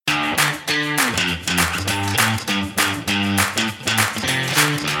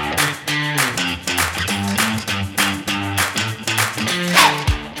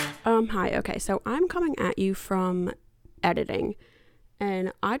Okay, so I'm coming at you from editing,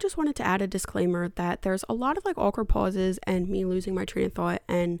 and I just wanted to add a disclaimer that there's a lot of like awkward pauses and me losing my train of thought,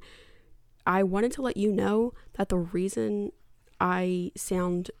 and I wanted to let you know that the reason I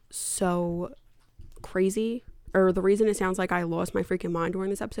sound so crazy, or the reason it sounds like I lost my freaking mind during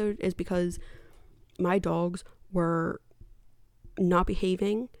this episode, is because my dogs were not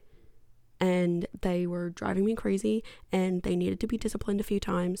behaving and they were driving me crazy and they needed to be disciplined a few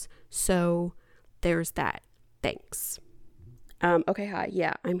times. So there's that. Thanks. Okay, hi.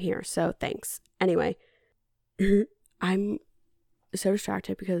 Yeah, I'm here. So thanks. Anyway, I'm so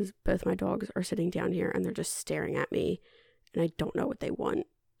distracted because both my dogs are sitting down here and they're just staring at me and I don't know what they want.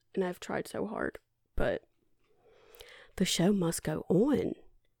 And I've tried so hard, but the show must go on.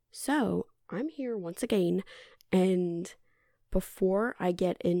 So I'm here once again, and before I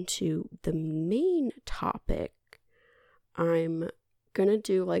get into the main topic, I'm gonna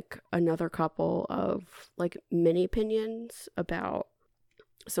do like another couple of like mini opinions about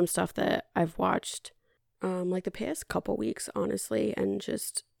some stuff that I've watched like the past couple weeks, honestly, and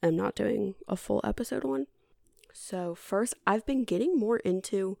just am not doing a full episode on. So first, I've been getting more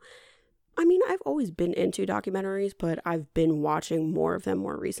into, I've always been into documentaries, but I've been watching more of them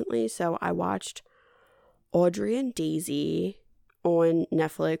more recently. So I watched Audrey and Daisy on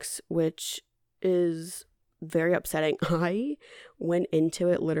Netflix, which is very upsetting. I went into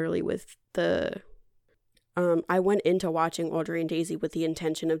it literally with I went into watching Audrey and Daisy with the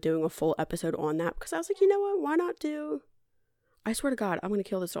intention of doing a full episode on that, because I was like, you know what, why not do, I swear to God, I'm going to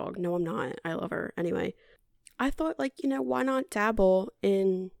kill this dog. No, I'm not. I love her. Anyway, I thought like, why not dabble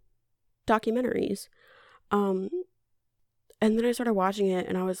in documentaries? And then I started watching it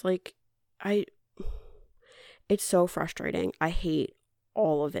and I was like, it's so frustrating. I hate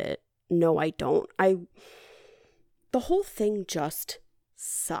all of it. No, I don't. The whole thing just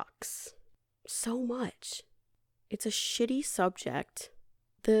sucks so much. It's a shitty subject.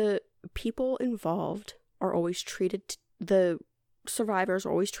 The people involved are always the survivors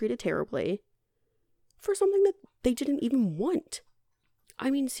are always treated terribly for something that they didn't even want.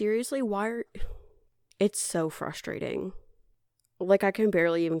 Seriously, it's so frustrating. Like, I can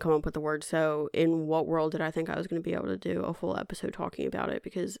barely even come up with the word. So in what world did I think I was going to be able to do a full episode talking about it?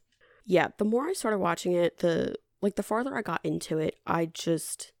 Because yeah, the more I started watching it, the farther I got into it, I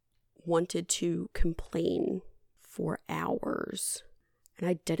just wanted to complain for hours. And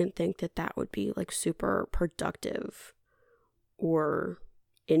I didn't think that would be like super productive or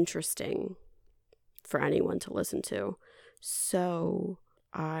interesting for anyone to listen to. So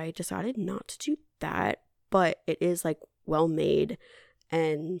I decided not to do that, but it is like well made.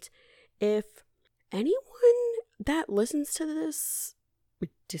 And if anyone that listens to this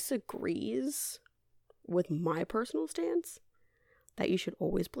disagrees with my personal stance that you should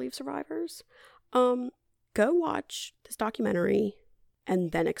always believe survivors, go watch this documentary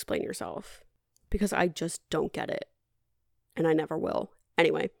and then explain yourself, because I just don't get it and I never will.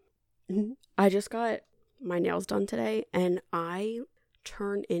 Anyway, I just got my nails done today and I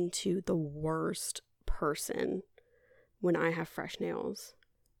turn into the worst person when I have fresh nails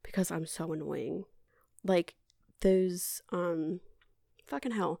because I'm so annoying. Like those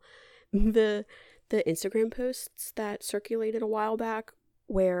fucking hell, the Instagram posts that circulated a while back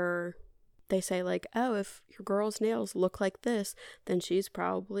where they say like, oh, if your girl's nails look like this, then she's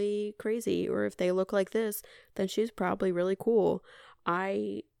probably crazy, or if they look like this, then she's probably really cool.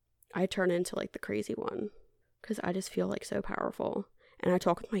 I turn into like the crazy one because I just feel like so powerful, and I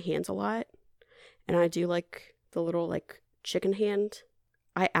talk with my hands a lot, and I do like the little like chicken hand.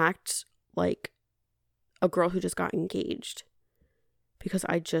 I act like a girl who just got engaged because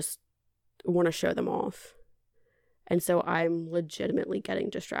I just want to show them off. And so I'm legitimately getting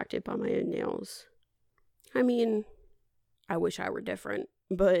distracted by my own nails. I wish I were different,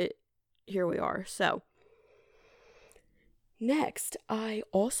 but here we are. So next, I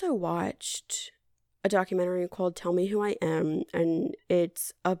also watched a documentary called Tell Me Who I Am, and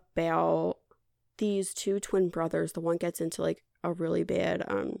it's about these two twin brothers. The one gets into like a really bad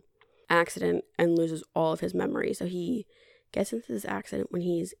accident and loses all of his memory. So he gets into this accident when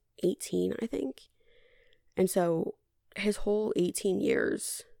he's 18, I think. And so his whole 18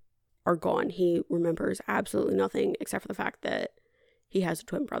 years are gone. He remembers absolutely nothing except for the fact that he has a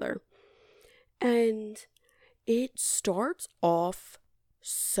twin brother. And it starts off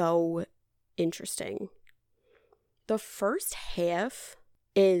so interesting. The first half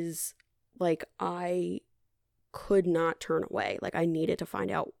is like, I could not turn away. Like, I needed to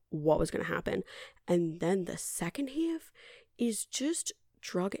find out what was going to happen. And then the second half is just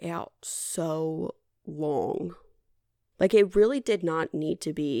drug out so long. Like, it really did not need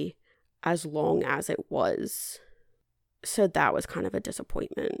to be as long as it was. So that was kind of a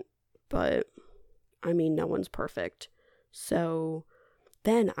disappointment. But, I mean, no one's perfect. So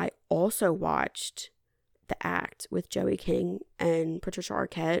then I also watched The Act with Joey King and Patricia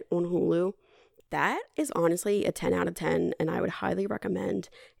Arquette on Hulu. That is honestly a 10 out of 10, and I would highly recommend.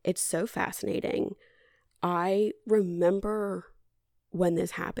 It's so fascinating. I remember when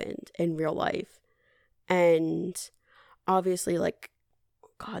this happened in real life. And obviously, like,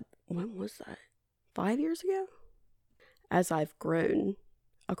 God, when was that? 5 years ago? As I've grown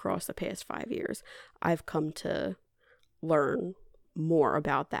across the past 5 years, I've come to learn more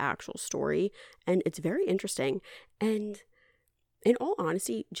about the actual story, and it's very interesting. And in all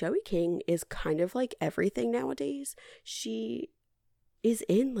honesty, Joey King is kind of like everything nowadays. She is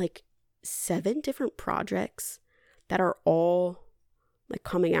in like 7 different projects that are all like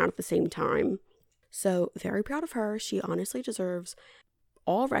coming out at the same time. So very proud of her. She honestly deserves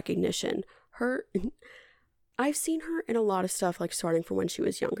all recognition. I've seen her in a lot of stuff, like starting from when she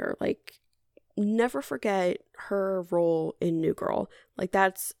was younger. Like, never forget her role in New Girl. Like,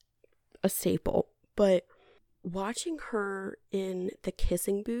 that's a staple. But watching her in The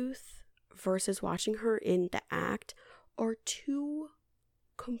Kissing Booth versus watching her in The Act are 2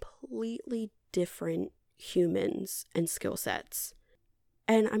 completely different humans and skill sets.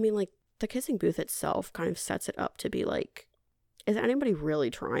 And I mean, like, The Kissing Booth itself kind of sets it up to be like, is anybody really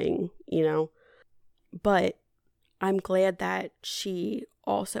trying, you know? But I'm glad that she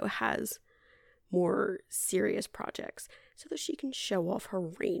also has more serious projects so that she can show off her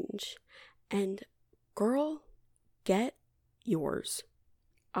range. And girl, get yours.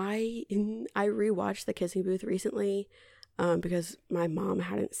 I rewatched The Kissing Booth recently because my mom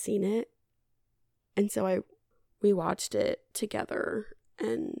hadn't seen it. And so we watched it together,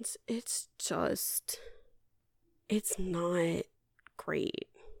 and it's not great.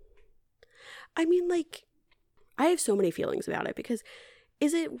 I mean, like, I have so many feelings about it because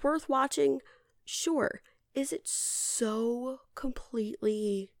is it worth watching? Sure. Is it so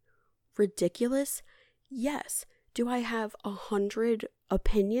completely ridiculous? Yes. Do I have 100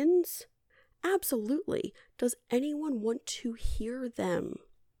 opinions? Absolutely. Does anyone want to hear them?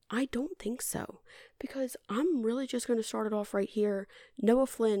 I don't think so, because I'm really just going to start it off right here. Noah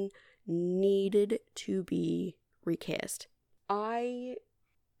Flynn needed to be recast. I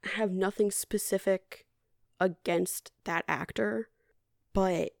have nothing specific against that actor,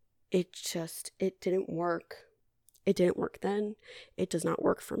 but it didn't work. It didn't work then. It does not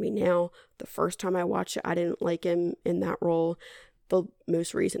work for me now. The first time I watched it, I didn't like him in that role. The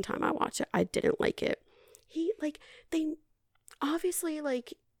most recent time I watched it, I didn't like it. They obviously,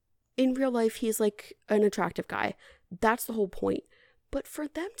 like, in real life, he's like an attractive guy. That's the whole point. But for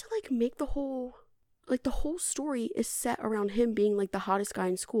them to like make the whole story is set around him being like the hottest guy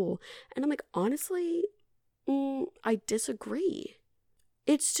in school. And I'm like, honestly, I disagree.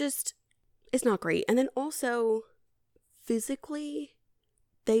 It's not great. And then also, physically,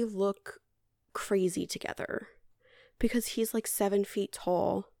 they look crazy together because he's like 7 feet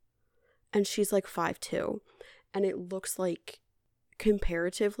tall and she's like 5'2", and it looks like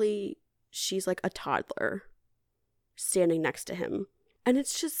comparatively she's like a toddler standing next to him. And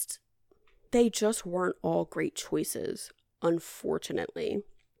it's just, they just weren't all great choices, unfortunately.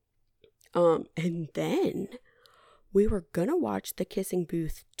 And then we were gonna watch The Kissing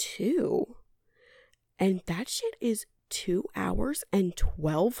Booth 2, and that shit is 2 hours and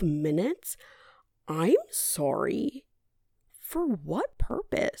 12 minutes. I'm sorry. For what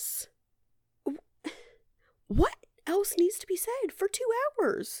purpose? What else needs to be said for 2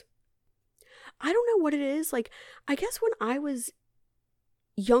 hours? I don't know what it is. Like, I guess when I was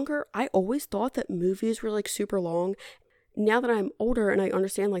younger, I always thought that movies were like super long. Now that I'm older and I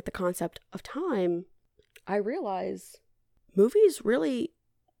understand like the concept of time, I realize movies really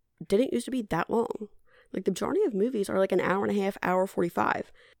didn't used to be that long. Like, the majority of movies are like an hour and a half, hour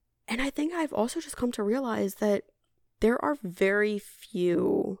 45. And I think I've also just come to realize that there are very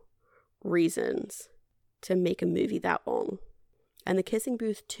few reasons to make a movie that long. And The Kissing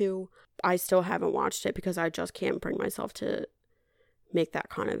Booth 2, I still haven't watched it because I just can't bring myself to make that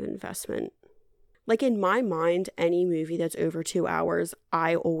kind of investment. Like, in my mind, any movie that's over 2 hours,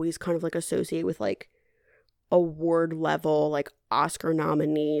 I always kind of like associate with like award level, like Oscar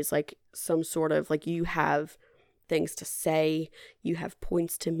nominees, like some sort of like, you have things to say, you have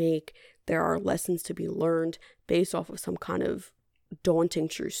points to make, there are lessons to be learned based off of some kind of daunting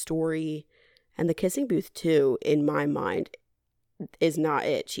true story. And The Kissing Booth 2, in my mind, is not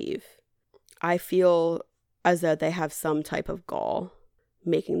it, Chief. I feel as though they have some type of gall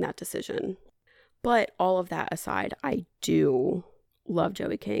making that decision. But all of that aside, I do love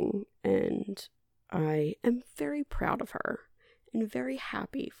Joey King, and I am very proud of her and very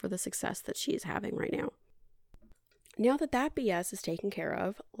happy for the success that she is having right now. Now that BS is taken care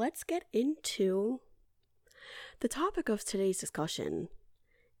of, let's get into the topic of today's discussion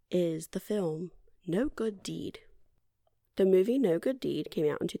is the film No Good Deed. The movie No Good Deed came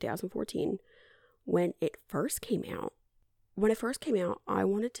out in 2014. When it first came out, I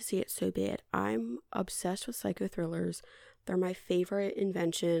wanted to see it so bad. I'm obsessed with psycho thrillers. They're my favorite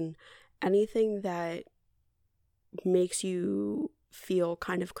invention. Anything that makes you feel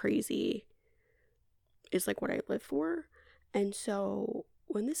kind of crazy is like what I live for. And so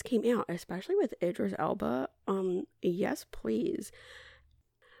when this came out, especially with Idris Elba, yes, please.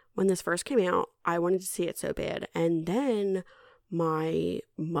 When this first came out, I wanted to see it so bad. And then my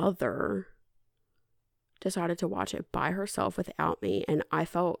mother decided to watch it by herself without me, and I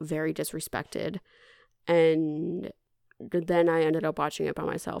felt very disrespected. And then I ended up watching it by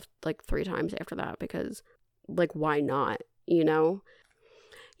myself like 3 times after that, because like, why not, you know?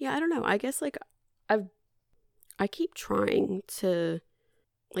 Yeah, I don't know. I guess like I keep trying to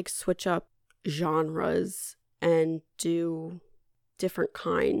like switch up genres and do different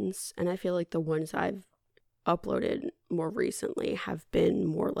kinds, and I feel like the ones I've uploaded more recently have been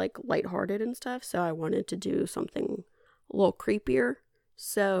more like lighthearted and stuff, so I wanted to do something a little creepier.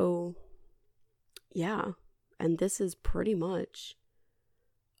 So yeah, and this is pretty much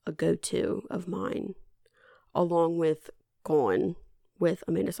a go-to of mine, along with Gone with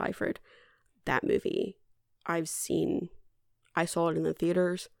Amanda Seyfried. That movie I saw it in the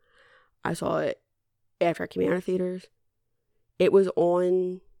theaters. I saw it after it came out of theaters. It was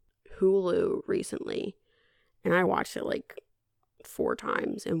on Hulu recently, and I watched it like 4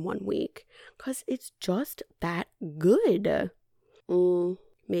 times in 1 week because it's just that good.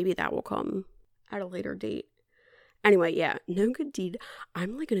 Maybe that will come at a later date. Anyway, yeah, No Good Deed.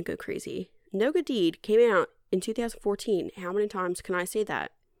 I'm like gonna go crazy. No Good Deed came out in 2014. How many times can I say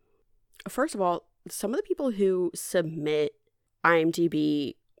that? First of all, some of the people who submit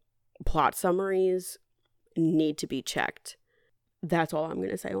IMDb plot summaries need to be checked. That's all I'm going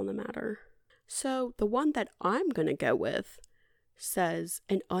to say on the matter. So the one that I'm going to go with says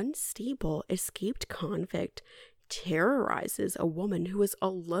an unstable escaped convict terrorizes a woman who is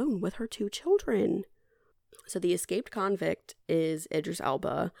alone with her 2 children. So the escaped convict is Idris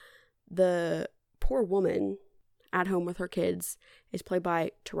Elba. The poor woman at home with her kids is played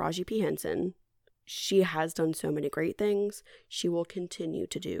by Taraji P. Henson. She has done so many great things. She will continue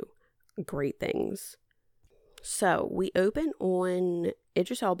to do great things. So we open on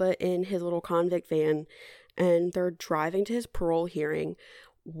Idris Elba in his little convict van, and they're driving to his parole hearing.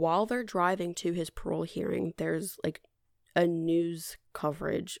 While they're driving to his parole hearing, there's like a news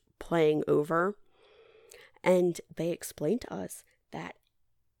coverage playing over, and they explain to us that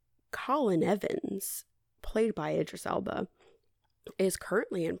Colin Evans, played by Idris Elba, is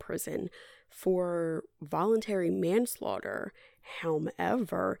currently in prison for voluntary manslaughter.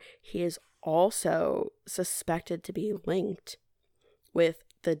 However, he is also suspected to be linked with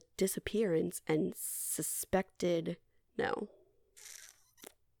the disappearance and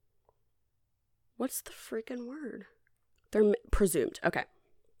what's the freaking word? They're presumed. Okay.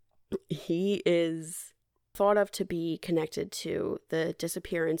 He is thought of to be connected to the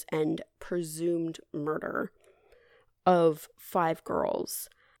disappearance and presumed murder of 5 girls.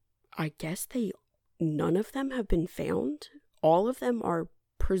 I guess none of them have been found. All of them are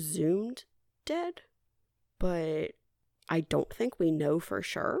presumed dead, but I don't think we know for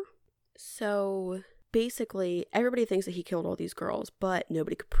sure. So basically, everybody thinks that he killed all these girls, but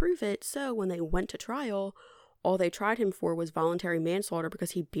nobody could prove it. So when they went to trial, all they tried him for was voluntary manslaughter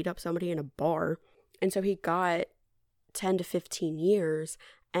because he beat up somebody in a bar. And so he got 10 to 15 years,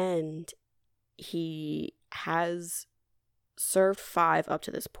 and he has served 5 up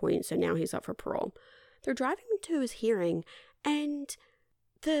to this point, so now he's up for parole. They're driving him to his hearing, and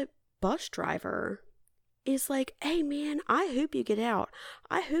the bus driver is like, "Hey man, I hope you get out.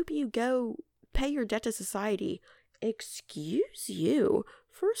 I hope you go pay your debt to society." Excuse you.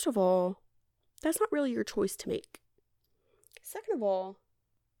 First of all, that's not really your choice to make. Second of all,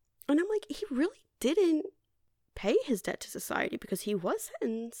 and I'm like, he really didn't pay his debt to society because he was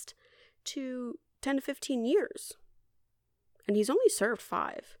sentenced to 10 to 15 years. And he's only served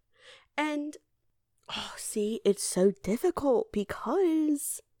 5. And, see, it's so difficult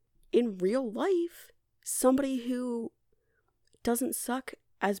because in real life, somebody who doesn't suck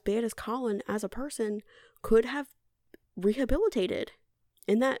as bad as Colin as a person could have rehabilitated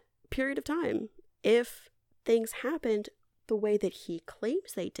in that period of time if things happened the way that he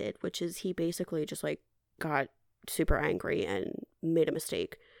claims they did, which is he basically just like got super angry and made a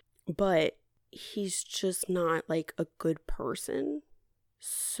mistake. But he's just not like a good person.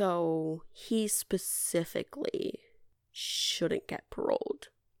 So he specifically shouldn't get paroled.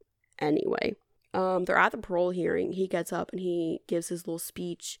 Anyway, they're at the parole hearing. He gets up and he gives his little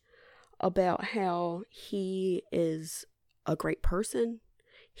speech about how he is a great person.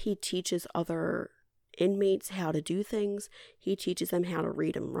 He teaches other inmates how to do things. He teaches them how to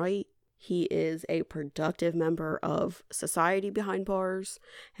read and write. He is a productive member of society behind bars,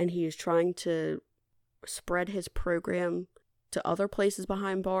 and he is trying to spread his program to other places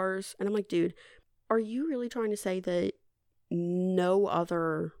behind bars. And I'm like, dude, are you really trying to say that no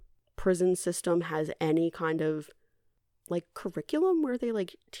other prison system has any kind of like curriculum where they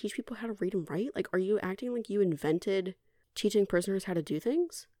like teach people how to read and write? Like, are you acting like you invented teaching prisoners how to do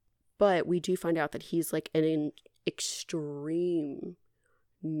things? But we do find out that he's like an extreme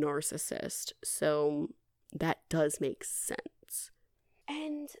narcissist, so that does make sense.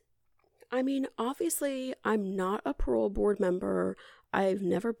 And I mean, obviously I'm not a parole board member. I've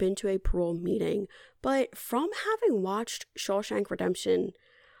never been to a parole meeting, but from having watched Shawshank Redemption,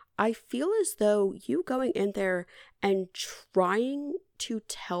 I feel as though you going in there and trying to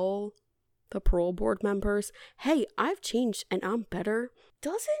tell the parole board members, hey, I've changed and I'm better,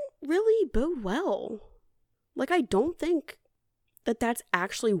 doesn't really bode well. Like, I don't think that that's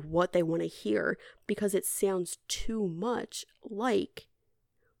actually what they want to hear, because it sounds too much like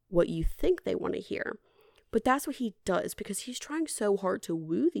what you think they want to hear. But that's what he does, because he's trying so hard to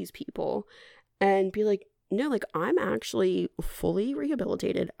woo these people and be like, no, like, I'm actually fully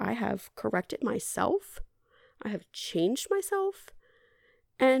rehabilitated. I have corrected myself. I have changed myself.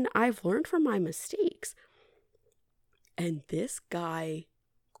 And I've learned from my mistakes. And this guy,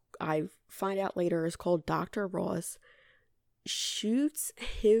 I find out later, is called Dr. Ross, shoots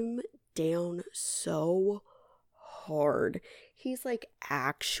him down so hard. He's like,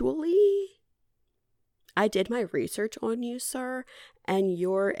 actually, I did my research on you, sir, and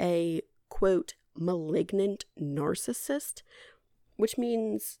you're a, quote, malignant narcissist, which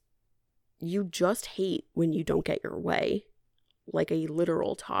means you just hate when you don't get your way, like a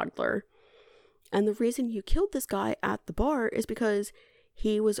literal toddler. And the reason you killed this guy at the bar is because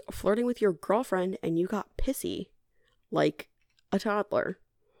he was flirting with your girlfriend and you got pissy like a toddler.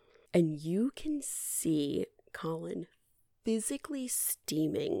 And you can see Colin physically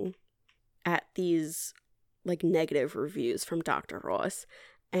steaming at these like negative reviews from Dr. Ross.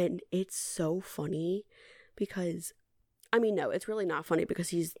 And it's so funny because, I mean, no, it's really not funny because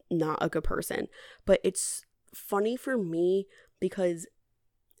he's not a good person. But it's funny for me because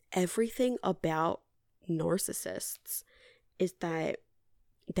everything about narcissists is that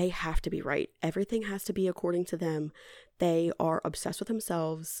they have to be right. Everything has to be according to them. They are obsessed with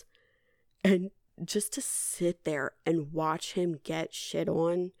themselves. And just to sit there and watch him get shit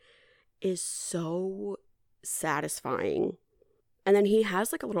on is so satisfying. And then he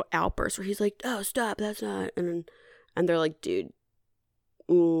has like a little outburst where he's like, oh, stop, that's not. And they're like, dude,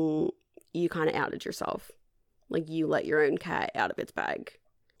 you kind of outed yourself. Like, you let your own cat out of its bag.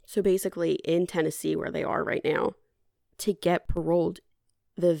 So basically, in Tennessee, where they are right now, to get paroled,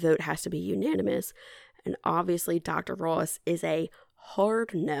 the vote has to be unanimous. And obviously, Dr. Ross is a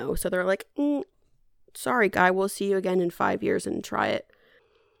hard no. So they're like, sorry, guy, we'll see you again in 5 years and try it.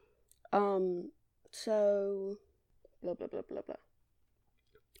 So, blah, blah, blah, blah, blah.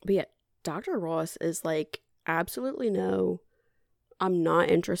 But yeah, Dr. Ross is like, absolutely no, I'm not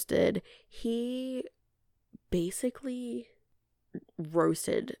interested. He basically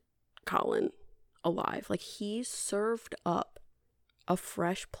roasted Colin alive. Like, he served up a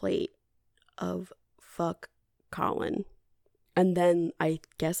fresh plate of fuck Colin. And then I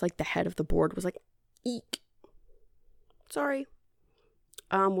guess like the head of the board was like, eek. Sorry.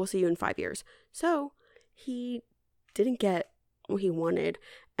 We'll see you in 5 years. So he didn't get what he wanted.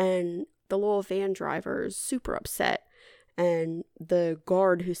 And the little van driver is super upset. And the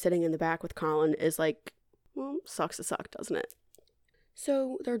guard who's sitting in the back with Colin is like, well, sucks to suck, doesn't it?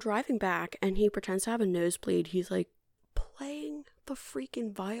 So they're driving back and he pretends to have a nosebleed. He's like playing the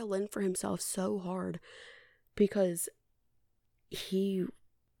freaking violin for himself so hard because he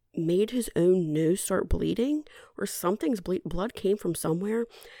made his own nose start bleeding, or something's blood came from somewhere.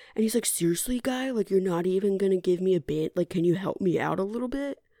 And he's like, seriously, guy, like, you're not even gonna give me a band, like, can you help me out a little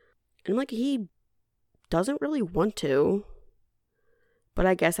bit? And I'm like, he doesn't really want to, but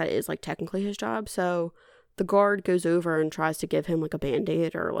I guess that is like technically his job. So the guard goes over and tries to give him like a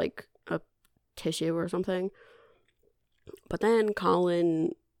band-aid or like a tissue or something, but then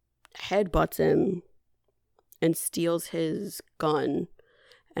Colin headbutts him and steals his gun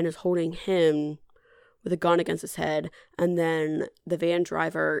and is holding him with a gun against his head. And then the van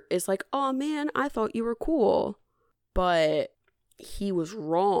driver is like, oh man, I thought you were cool. But he was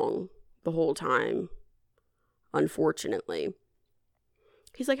wrong the whole time, unfortunately.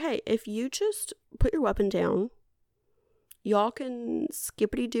 He's like, hey, if you just put your weapon down, y'all can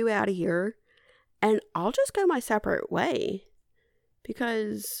skippity-doo out of here, and I'll just go my separate way.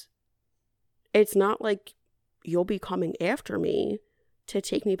 Because it's not like you'll be coming after me to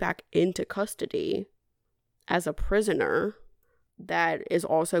take me back into custody as a prisoner that is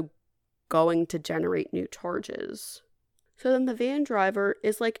also going to generate new charges. So then the van driver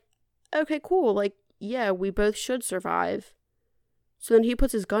is like, okay, cool. Like, yeah, we both should survive. So then he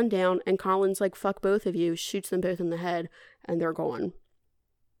puts his gun down and Colin's like, fuck both of you, shoots them both in the head, and they're gone.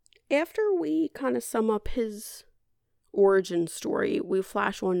 After we kind of sum up his origin story, we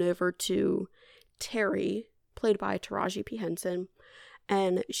flash on over to Terry, played by Taraji P. Henson,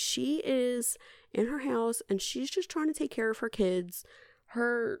 and she is in her house and she's just trying to take care of her kids.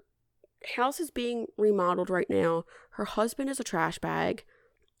 Her house is being remodeled right now. Her husband is a trash bag.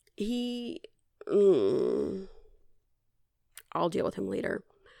 I'll deal with him later.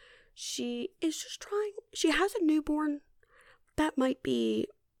 She is just trying. She has a newborn. That might be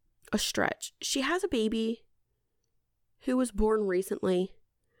a stretch. She has a baby who was born recently.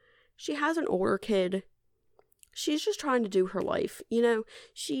 She has an older kid. She's just trying to do her life. You know,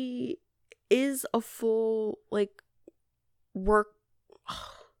 she is a full, a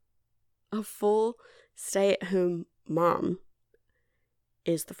full stay-at-home mom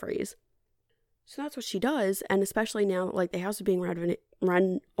is the phrase. So that's what she does, and especially now that, the house is being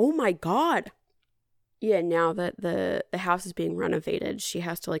run. Oh my god! Yeah, now that the house is being renovated, she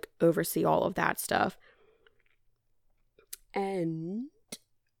has to, oversee all of that stuff. And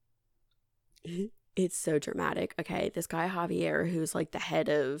it's so dramatic. Okay, this guy Javier, who's, the head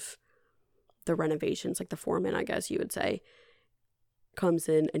of the renovations, the foreman, I guess you would say, comes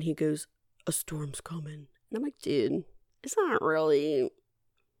in and he goes, a storm's coming. And I'm like, dude, it's not really...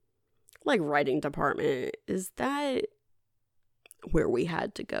 writing department, is that where we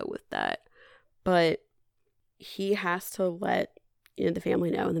had to go with that? But he has to let the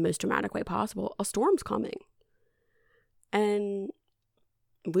family know in the most dramatic way possible, a storm's coming. And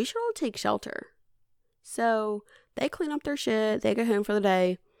we should all take shelter. So they clean up their shit, they go home for the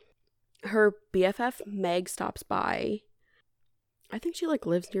day. Her BFF Meg stops by. I think she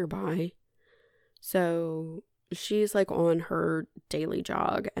lives nearby. So she's on her daily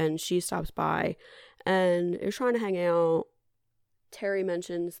jog and she stops by and is trying to hang out. Terry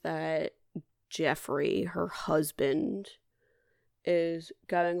mentions that Jeffrey, her husband, is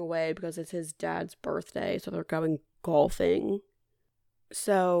going away because it's his dad's birthday, so they're going golfing.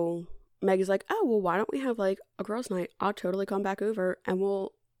 So Meg is like, oh, well, why don't we have a girls' night? I'll totally come back over and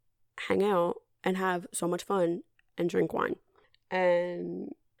we'll hang out and have so much fun and drink wine.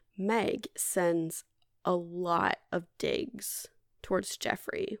 And Meg sends a lot of digs towards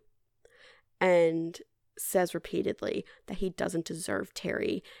Jeffrey and says repeatedly that he doesn't deserve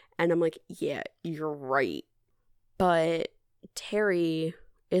Terry. And I'm like, yeah, you're right. But Terry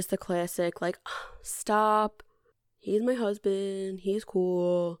is the classic, stop. He's my husband. He's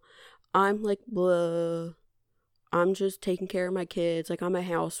cool. I'm blah. I'm just taking care of my kids. I'm a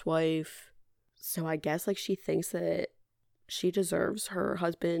housewife. So I guess she thinks that she deserves her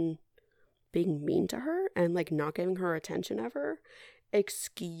husband being mean to her and not giving her attention ever.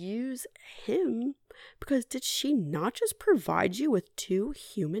 Excuse him, because did she not just provide you with 2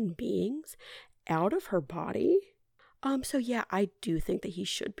 human beings out of her body? So yeah, I do think that he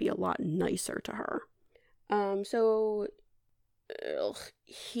should be a lot nicer to her.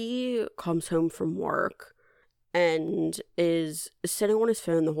 He comes home from work and is sitting on his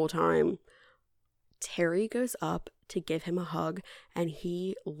phone the whole time. Terry goes up to give him a hug and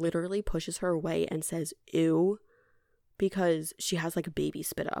he literally pushes her away and says, ew, because she has a baby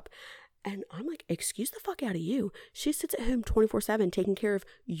spit up. And I'm like, excuse the fuck out of you. She sits at home 24/7 taking care of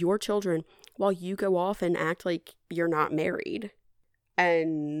your children while you go off and act like you're not married.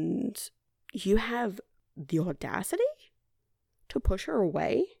 And you have the audacity to push her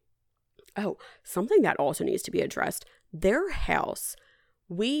away? Oh, something that also needs to be addressed. Their house.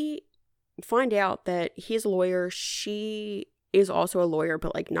 We find out that he's a lawyer. She is also a lawyer,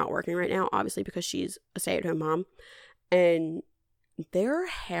 but not working right now, obviously, because she's a stay-at-home mom. And their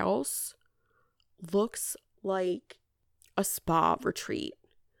house looks like a spa retreat.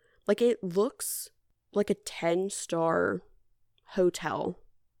 It looks like a 10-star hotel.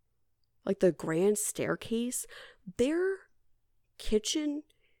 The grand staircase. Their kitchen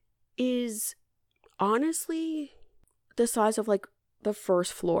is honestly the size of the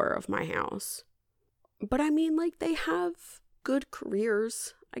first floor of my house. But I mean, like, they have good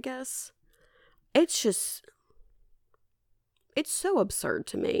careers, I guess. It's just, it's so absurd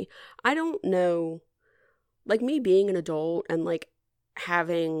to me. I don't know, like, me being an adult and, like,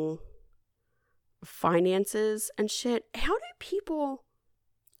 having finances and shit, how do people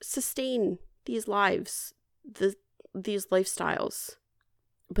sustain these lives, these lifestyles?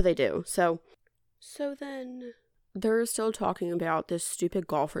 But they do. So then they're still talking about this stupid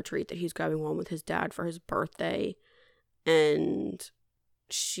golf retreat that he's going on with his dad for his birthday, and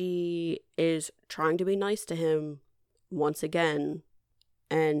she is trying to be nice to him once again,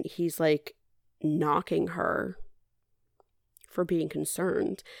 and he's like knocking her for being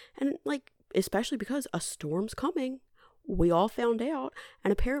concerned, and like, especially because a storm's coming. We all found out,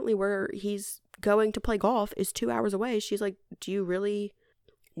 and apparently where he's going to play golf is 2 hours away. She's like, do you really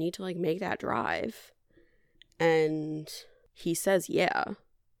need to like make that drive? And he says yeah,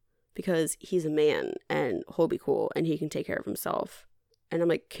 because he's a man and he'll be cool and he can take care of himself. And I'm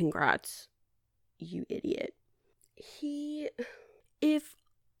like, congrats, you idiot. If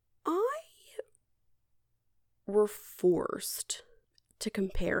I were forced to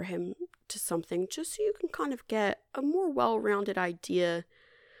compare him to something, just so you can kind of get a more well-rounded idea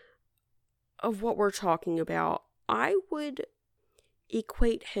of what we're talking about, I would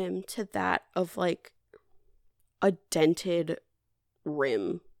equate him to that of like a dented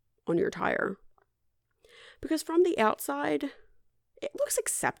rim on your tire. Because from the outside, it looks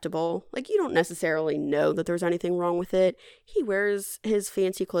acceptable. Like, you don't necessarily know that there's anything wrong with it. He wears his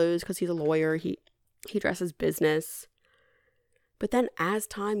fancy clothes because he's a lawyer. He dresses business. But then as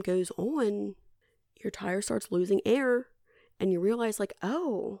time goes on, your tire starts losing air and you realize like,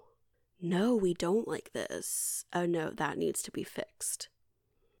 oh, no, we don't like this. Oh no, that needs to be fixed.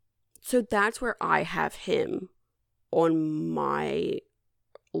 So that's where I have him on my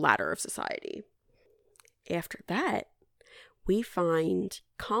ladder of society. After that, we find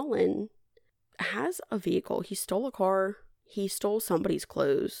Colin has a vehicle. He stole a car. He stole somebody's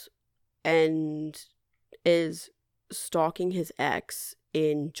clothes and is stalking his ex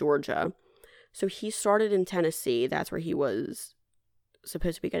in Georgia. So he started in Tennessee. That's where he was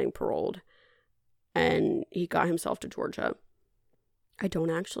supposed to be getting paroled. And he got himself to Georgia. I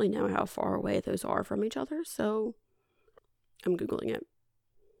don't actually know how far away those are from each other, so I'm Googling it.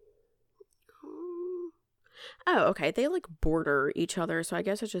 Oh, okay. They like border each other, so I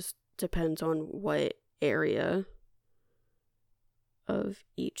guess it just depends on what area of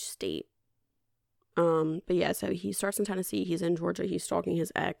each state. But yeah, so he starts in Tennessee, he's in Georgia, he's stalking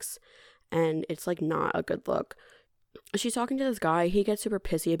his ex, and it's like not a good look. She's talking to this guy, he gets super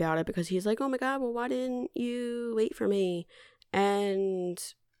pissy about it because he's like, oh my god, well, why didn't you wait for me? And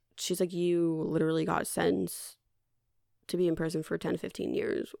she's like, you literally got sentenced to be in prison for 10 to 15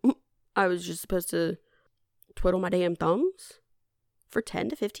 years. I was just supposed to twiddle my damn thumbs for 10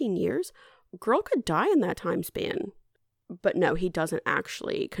 to 15 years? Girl could die in that time span. But no, he doesn't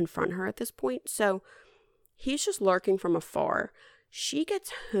actually confront her at this point. So he's just lurking from afar. She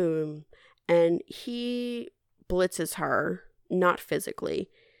gets home and he blitzes her, not physically.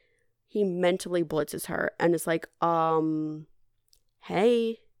 He mentally blitzes her and is like,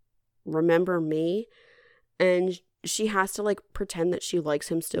 hey, remember me? And she has to like pretend that she likes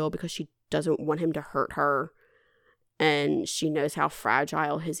him still because she doesn't want him to hurt her. And she knows how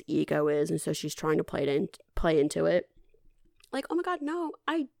fragile his ego is. And so she's trying to play into it. Like, oh my god, no,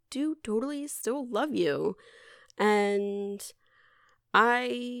 I do totally still love you. And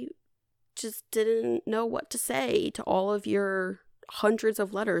I just didn't know what to say to all of your hundreds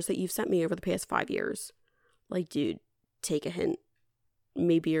of letters that you've sent me over the past 5 years. Like, dude, take a hint.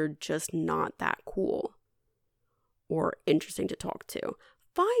 Maybe you're just not that cool or interesting to talk to.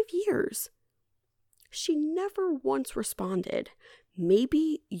 5 years. She never once responded.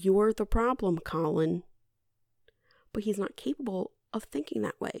 Maybe you're the problem, Colin. But he's not capable of thinking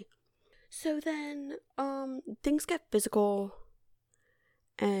that way. So then, things get physical,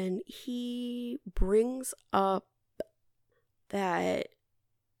 and he brings up that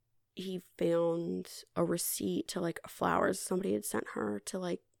he found a receipt to like flowers somebody had sent her to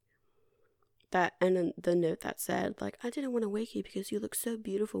like that, and then the note that said like, I didn't want to wake you because you look so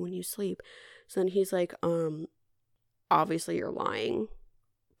beautiful when you sleep. So then he's like, obviously you're lying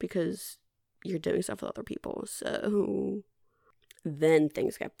because you're doing stuff with other people. So then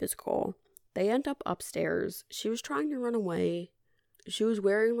things get physical. They end up upstairs. She was trying to run away. She was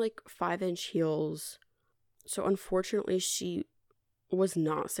wearing like 5-inch heels. So unfortunately she was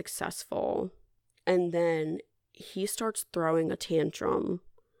not successful. And then he starts throwing a tantrum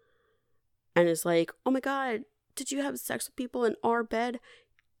and is like, oh my god, did you have sex with people in our bed?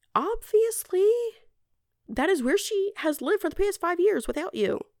 Obviously. that is where she has lived for the past 5 years without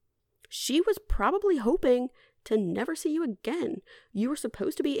you. She was probably hoping to never see you again. You were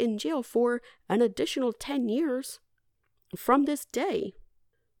supposed to be in jail for an additional 10 years from this day.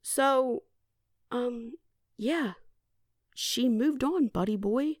 So, yeah, she moved on, buddy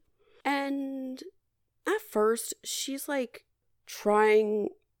boy. And at first, she's like trying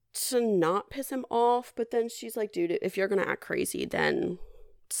to not piss him off, but then she's like, dude, if you're gonna act crazy, then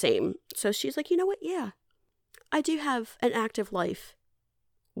same. So she's like, you know what? Yeah, I do have an active life.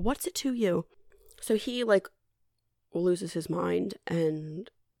 What's it to you? So he like loses his mind and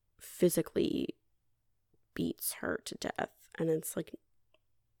physically beats her to death. And it's like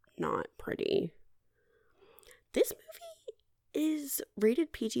not pretty. This movie is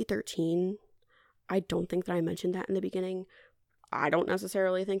rated PG-13. I don't think that I mentioned that in the beginning. I don't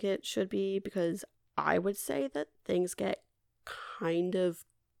necessarily think it should be, because I would say that things get kind of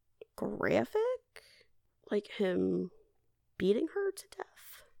graphic, like him beating her to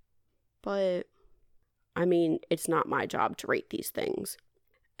death. But, I mean, it's not my job to rate these things.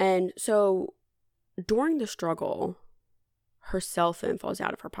 And so, during the struggle, her cell phone falls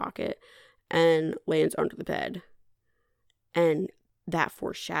out of her pocket and lands under the bed. And that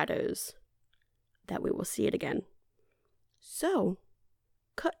foreshadows that we will see it again. So,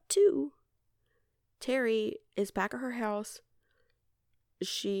 cut to Terry is back at her house.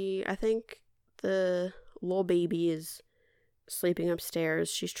 I think the little baby is sleeping upstairs.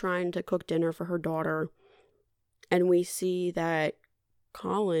 She's trying to cook dinner for her daughter. And we see that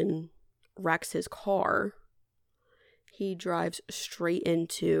Colin wrecks his car. He drives straight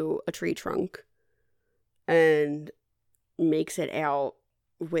into a tree trunk and makes it out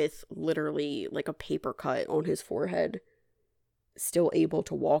with literally like a paper cut on his forehead. Still able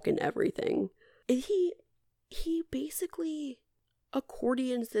to walk and everything. And he basically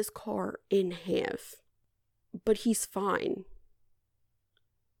accordions this car in half. But he's fine.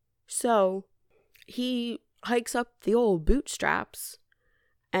 So, he hikes up the old bootstraps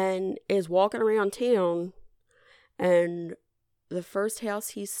and is walking around town, and the first house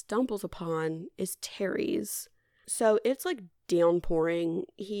he stumbles upon is Terry's. So, it's like downpouring.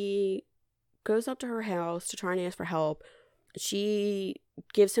 He goes up to her house to try and ask for help. She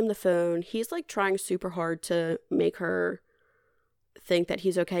gives him the phone. He's like trying super hard to make her think that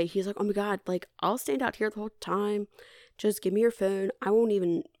he's okay. He's like, oh my God, like, I'll stand out here the whole time. Just give me your phone. I won't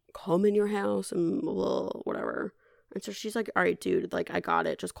even come in your house and whatever. And so she's like, all right, dude, like, I got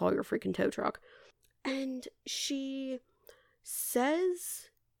it. Just call your freaking tow truck. And she says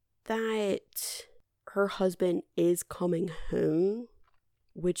that her husband is coming home,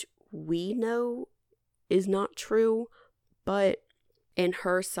 which we know is not true, but in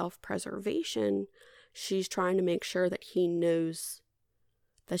her self-preservation, she's trying to make sure that he knows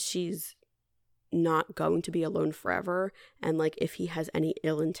that she's not going to be alone forever, and like if he has any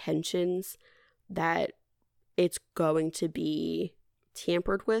ill intentions, that it's going to be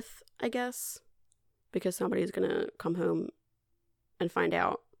tampered with, I guess, because somebody's gonna come home and find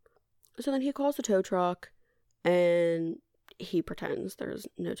out. So then he calls the tow truck, and he pretends there's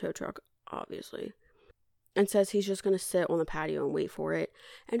no tow truck, obviously, and says he's just going to sit on the patio and wait for it.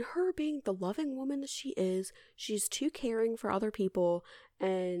 And her being the loving woman that she is, she's too caring for other people,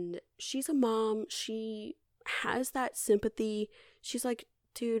 and she's a mom. She has that sympathy. She's like,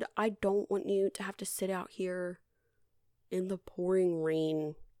 dude, I don't want you to have to sit out here in the pouring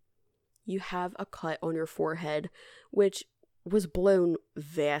rain. You have a cut on your forehead, which was blown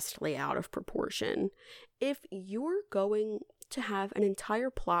vastly out of proportion. If you're going to have an entire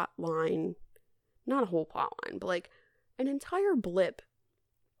plot line, not a whole plot line, but like an entire blip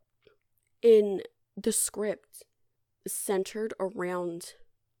in the script centered around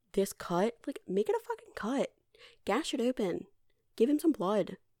this cut, like, make it a fucking cut. Gash it open. Give him some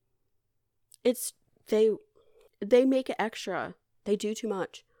blood. They make it extra. They do too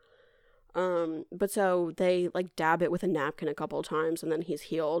much. But so they like dab it with a napkin a couple of times, and then he's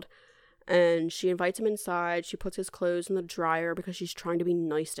healed. And she invites him inside. She puts his clothes in the dryer because she's trying to be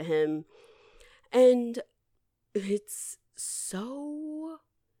nice to him. And it's so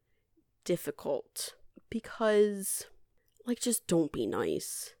difficult because, like, just don't be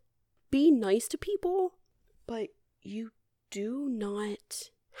nice. Be nice to people, but you do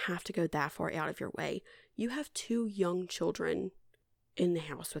not have to go that far out of your way. You have 2 young children in the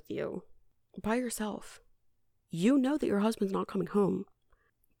house with you by yourself. You know that your husband's not coming home.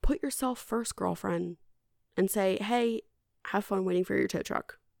 Put yourself first, girlfriend, and say, hey, have fun waiting for your tow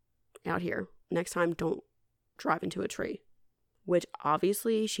truck out here. Next time, don't drive into a tree. Which,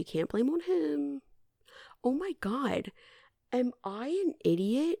 obviously, she can't blame on him. Oh my God. Am I an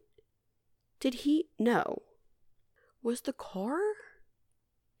idiot Did he? No. Was the car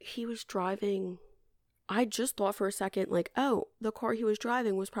he was driving? I just thought for a second, like, oh, the car he was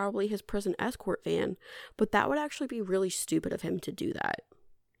driving was probably his prison escort van. But that would actually be really stupid of him to do that.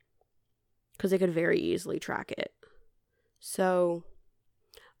 Because they could very easily track it. So,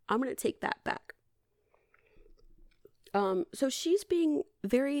 I'm going to take that back. So she's being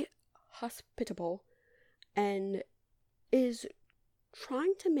very hospitable and is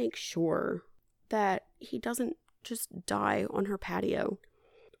trying to make sure that he doesn't just die on her patio.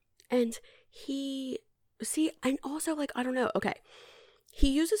 And and also, like, I don't know, okay. He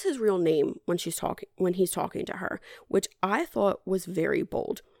uses his real name when he's talking to her, which I thought was very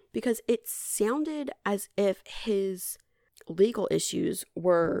bold because it sounded as if his legal issues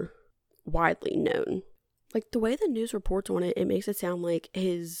were widely known. Like, the way the news reports on it, it makes it sound like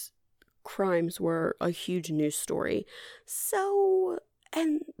his crimes were a huge news story. So,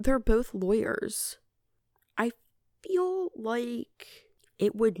 and they're both lawyers. I feel like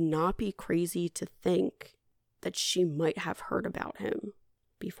it would not be crazy to think that she might have heard about him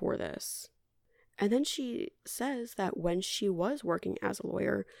before this. And then she says that when she was working as a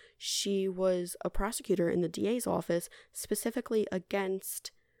lawyer, she was a prosecutor in the DA's office, specifically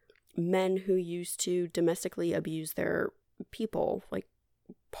against men who used to domestically abuse their people, like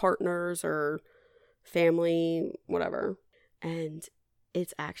partners or family, whatever. And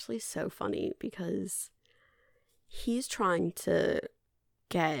it's actually so funny because he's trying to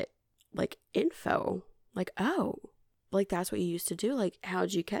get like info, like, oh, like that's what you used to do, like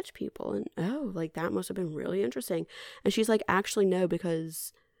how'd you catch people, and oh, like that must have been really interesting. And she's like, actually no,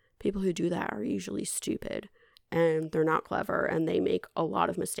 because people who do that are usually stupid and they're not clever and they make a lot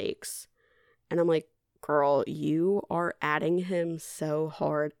of mistakes. And I'm like, girl, you are adding him so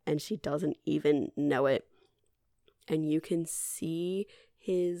hard and she doesn't even know it. And you can see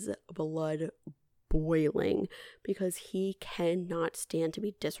his blood boiling because he cannot stand to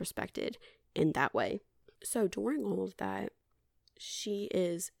be disrespected in that way. So during all of that, she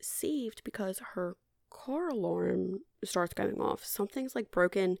is saved because her car alarm starts going off. Something's like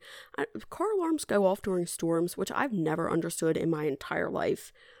broken. Car alarms go off during storms, which I've never understood in my entire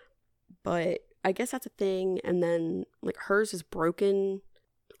life. But I guess that's a thing. And then like hers is broken.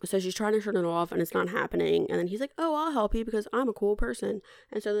 So she's trying to turn it off and it's not happening. And then he's like, oh, I'll help you because I'm a cool person.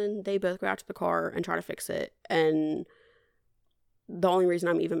 And so then they both go out to the car and try to fix it. And the only reason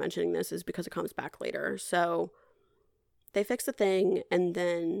I'm even mentioning this is because it comes back later. So they fix the thing and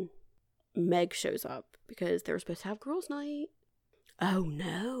then Meg shows up because they were supposed to have girls' night. Oh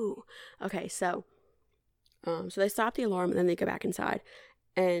no. Okay, so they stop the alarm and then they go back inside.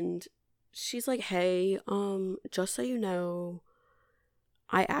 And she's like, hey, just so you know,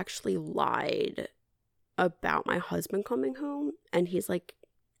 I actually lied about my husband coming home, and he's like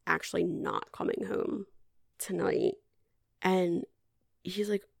actually not coming home tonight. And he's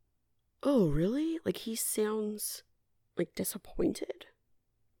like, oh, really? Like, he sounds like disappointed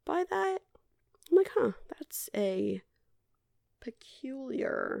by that. I'm like, huh, that's a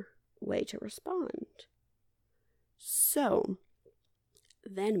peculiar way to respond. So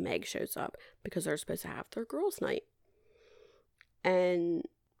then Meg shows up because they're supposed to have their girls' night. And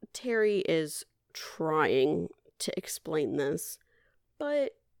Terry is trying to explain this,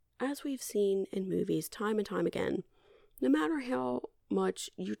 but as we've seen in movies time and time again, no matter how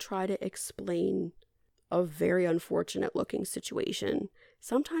much you try to explain a very unfortunate looking situation,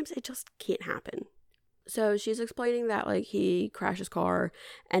 sometimes it just can't happen. So she's explaining that like he crashed his car,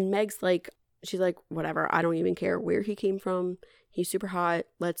 and Meg's like, she's like, whatever, I don't even care where he came from. He's super hot.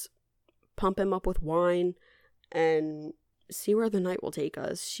 Let's pump him up with wine and see where the night will take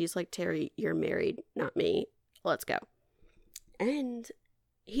us. She's like, Terry, you're married, not me. Let's go. And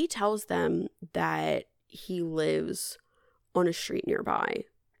he tells them that he lives on a street nearby.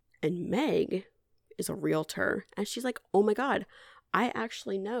 And Meg is a realtor. And she's like, oh my God, I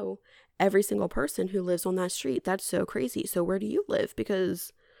actually know every single person who lives on that street. That's so crazy. So where do you live?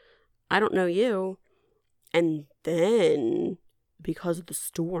 Because I don't know you. And then, because of the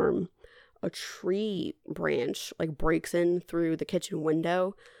storm, a tree branch like breaks in through the kitchen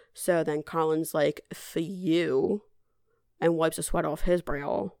window. So then Colin's like, for you, and wipes the sweat off his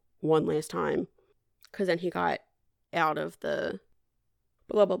brow one last time. Because then he got out of the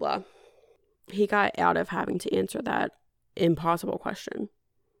blah, blah, blah. He got out of having to answer that impossible question.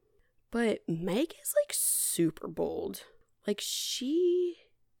 But Meg is like super bold. Like, she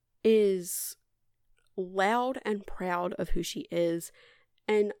is loud and proud of who she is.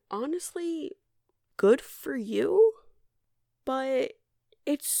 And honestly, good for you. But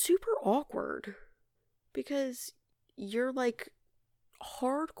it's super awkward because you're like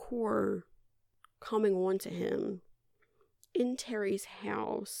hardcore coming on to him in Terry's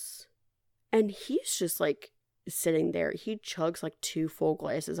house. And he's just like sitting there. He chugs like 2 full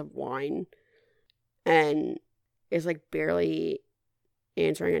glasses of wine and is like barely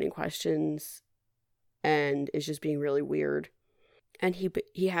answering any questions and is just being really weird. And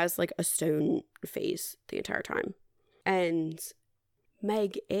he has like a stone face the entire time. And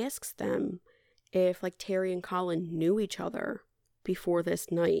Meg asks them if like Terry and Colin knew each other before this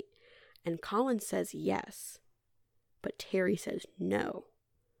night. And Colin says yes, but Terry says no.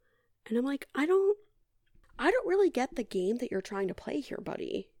 And I'm like, I don't really get the game that you're trying to play here,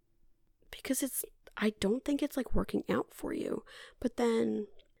 buddy. Because I don't think it's like working out for you. But then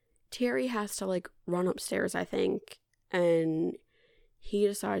Terry has to like run upstairs, I think, and he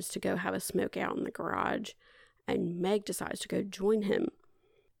decides to go have a smoke out in the garage, and Meg decides to go join him.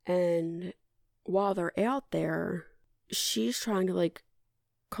 And while they're out there, she's trying to like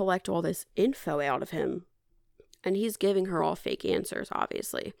collect all this info out of him, and he's giving her all fake answers,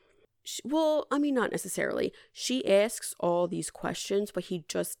 obviously. Well, I mean, not necessarily. She asks all these questions, but he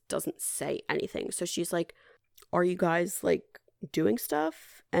just doesn't say anything. So she's like, are you guys like doing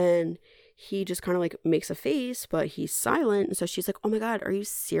stuff? And he just kind of like makes a face, but he's silent. And so she's like, oh my God, are you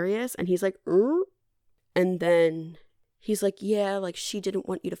serious? And he's like, And then he's like, yeah, like she didn't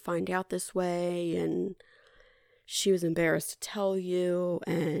want you to find out this way. And she was embarrassed to tell you.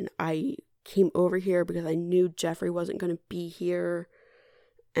 And I came over here because I knew Jeffrey wasn't going to be here.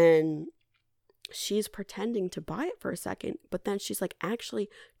 And she's pretending to buy it for a second, but then she's like, actually,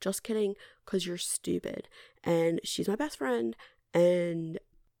 just kidding, because you're stupid. And she's my best friend, and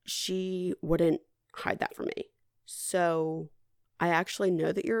she wouldn't hide that from me. So I actually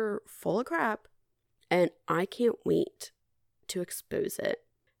know that you're full of crap, and I can't wait to expose it.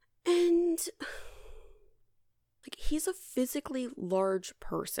 And like, he's a physically large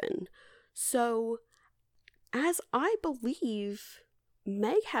person. So as I believe,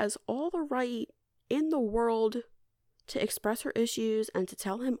 Meg has all the right in the world to express her issues and to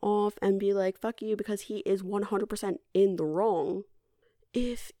tell him off and be like, fuck you, because he is 100% in the wrong.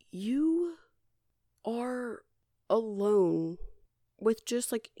 If you are alone with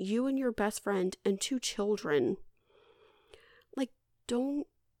just like you and your best friend and 2 children, like, don't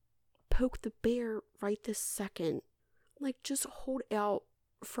poke the bear right this second. Like, just hold out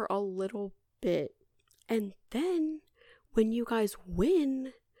for a little bit. And then when you guys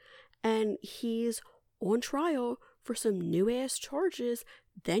win and he's on trial for some new ass charges,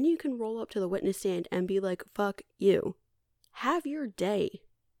 then you can roll up to the witness stand and be like, fuck you. Have your day.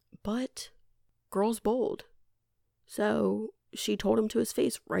 But girl's bold. So she told him to his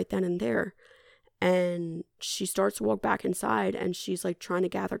face right then and there. And she starts to walk back inside, and she's like trying to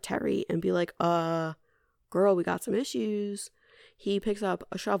gather Terry and be like, girl, we got some issues. He picks up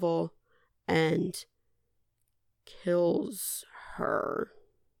a shovel and kills her,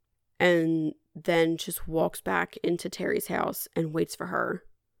 and then just walks back into Terry's house and waits for her.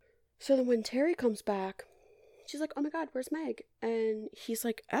 So then when Terry comes back, she's like, oh my God, where's Meg? And he's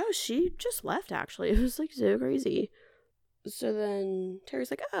like, oh, she just left, actually. It was like so crazy. So then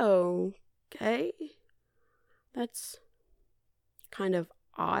Terry's like, oh, okay, that's kind of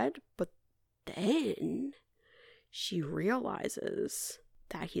odd. But then she realizes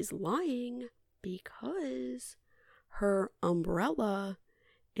that he's lying because her umbrella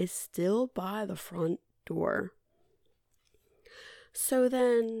is still by the front door. So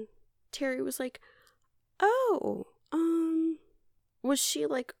then Terry was like, oh, was she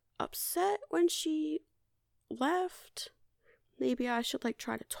like upset when she left? Maybe I should like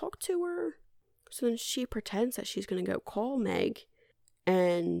try to talk to her. So then she pretends that she's gonna go call Meg,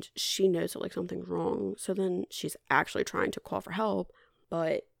 and she knows that like something's wrong. So then she's actually trying to call for help,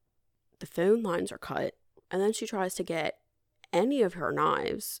 but the phone lines are cut. And then she tries to get any of her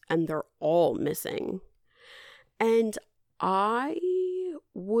knives, and they're all missing. And I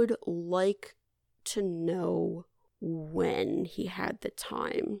would like to know when he had the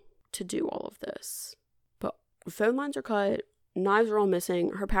time to do all of this. But phone lines are cut, knives are all missing,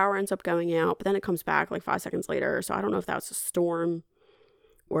 her power ends up going out, but then it comes back like 5 seconds later. So I don't know if that's a storm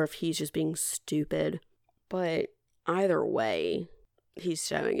or if he's just being stupid. But either way, he's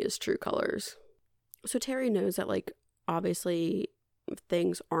showing his true colors. So Terry knows that, like, obviously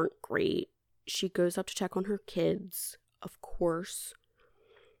things aren't great. She goes up to check on her kids, of course.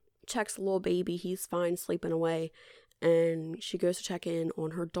 Checks the little baby, he's fine, sleeping away. And she goes to check in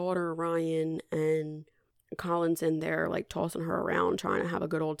on her daughter, Ryan, and Colin's in there, like, tossing her around, trying to have a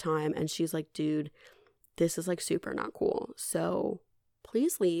good old time. And she's like, dude, this is, like, super not cool. So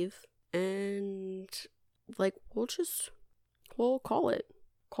please leave. And, like, we'll call it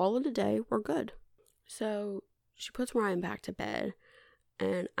a day. We're good. So she puts Ryan back to bed,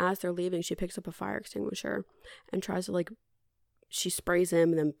 and as they're leaving, she picks up a fire extinguisher and tries to, like, she sprays him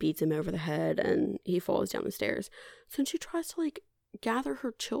and then beats him over the head, and he falls down the stairs. So then she tries to, like, gather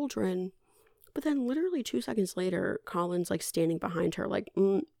her children, but then literally 2 seconds later, Colin's, like, standing behind her, like,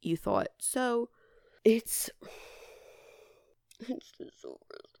 you thought. So it's just so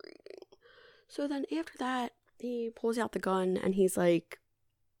frustrating. So then after that, he pulls out the gun and he's like,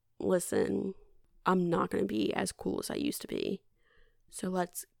 listen, I'm not going to be as cool as I used to be. So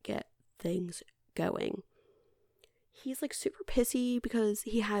let's get things going. He's, like, super pissy because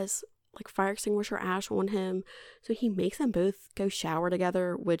he has, like, fire extinguisher ash on him. So he makes them both go shower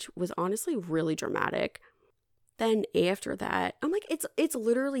together, which was honestly really dramatic. Then after that, I'm like, it's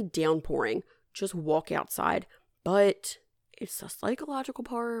literally downpouring. Just walk outside. But it's the psychological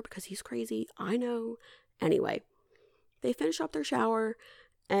part because he's crazy. I know. Anyway, they finish up their shower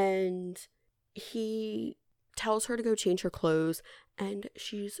and he tells her to go change her clothes, and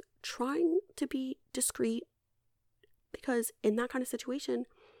she's trying to be discreet because in that kind of situation,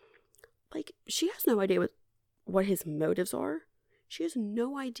 like, she has no idea what his motives are. She has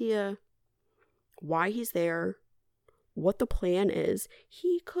no idea why he's there, what the plan is.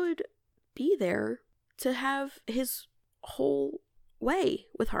 He could be there to have his whole way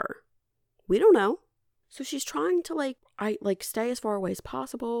with her. We don't know. So she's trying to, stay as far away as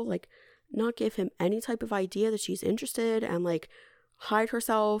possible, like, not give him any type of idea that she's interested, and, like, hide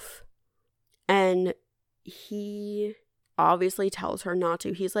herself. And he obviously tells her not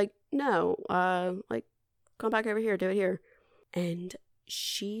to. He's like, no, come back over here, do it here. And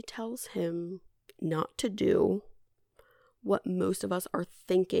she tells him not to do what most of us are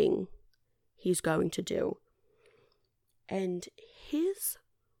thinking he's going to do. And his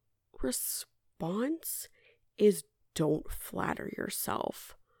response is, don't flatter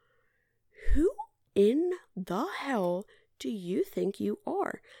yourself. Who in the hell do you think you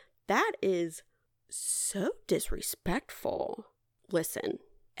are? That is so disrespectful. Listen,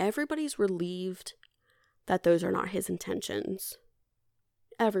 everybody's relieved that those are not his intentions.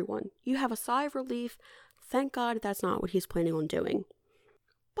 Everyone. You have a sigh of relief. Thank God that's not what he's planning on doing.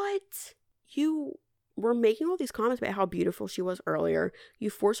 But you were making all these comments about how beautiful she was earlier. You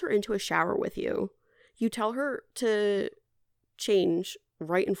force her into a shower with you. You tell her to change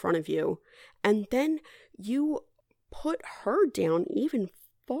right in front of you. And then you put her down even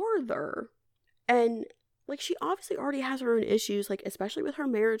farther. And, like, she obviously already has her own issues, like, especially with her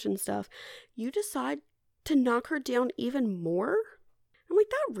marriage and stuff. You decide to knock her down even more? I'm like,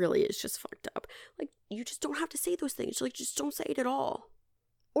 that really is just fucked up. Like, you just don't have to say those things. Like, just don't say it at all.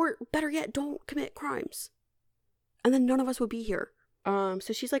 Or better yet, don't commit crimes. And then none of us would be here.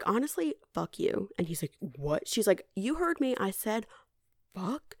 So she's like, honestly, fuck you. And he's like, what? She's like, you heard me. I said,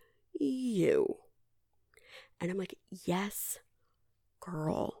 fuck you. And I'm like, yes,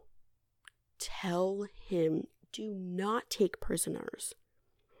 girl. Tell him, do not take prisoners.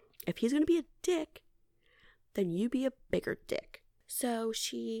 If he's going to be a dick, then you be a bigger dick. So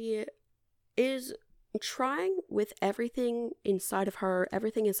she is trying with everything inside of her,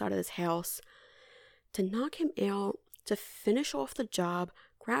 everything inside of this house, to knock him out, to finish off the job,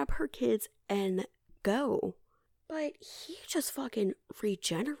 grab her kids, and go. But he just fucking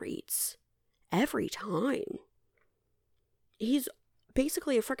regenerates every time. He's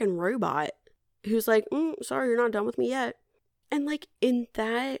basically a freaking robot who's like, sorry, you're not done with me yet. And, like, in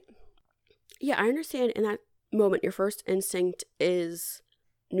that, yeah, I understand in that moment, your first instinct is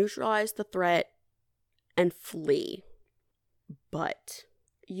neutralize the threat and flee. But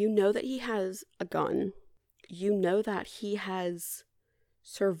you know that he has a gun. You know that he has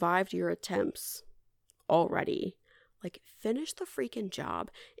survived your attempts already. Like, finish the freaking job.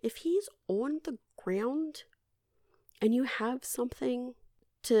 If he's on the ground and you have something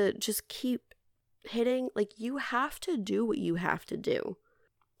to just keep hitting, like, you have to do what you have to do.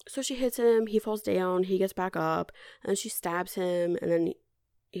 So she hits him, he falls down, he gets back up, and she stabs him, and then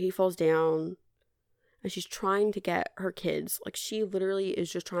he falls down. And she's trying to get her kids. Like, she literally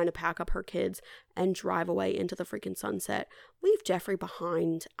is just trying to pack up her kids and drive away into the freaking sunset. Leave Jeffrey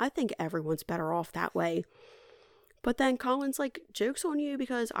behind. I think everyone's better off that way. But then Colin's like, joke's on you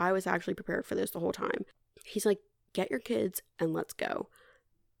because I was actually prepared for this the whole time. He's like, get your kids and let's go.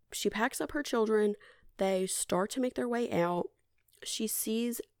 She packs up her children. They start to make their way out. She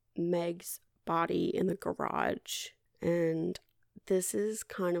sees Meg's body in the garage. And this is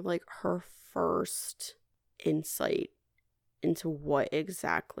kind of like her first insight into what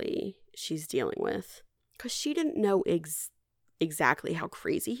exactly she's dealing with, because she didn't know exactly how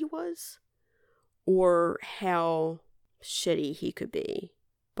crazy he was or how shitty he could be,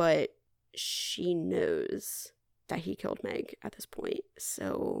 but she knows that he killed Meg at this point.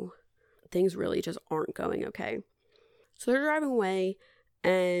 So things really just aren't going okay. So they're driving away,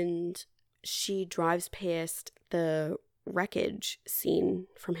 and she drives past the wreckage scene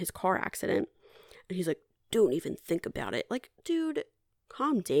from his car accident. And he's like, don't even think about it. Like, dude,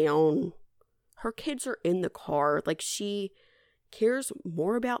 calm down. Her kids are in the car. Like, she cares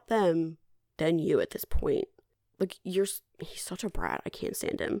more about them than you at this point. Like, he's such a brat. I can't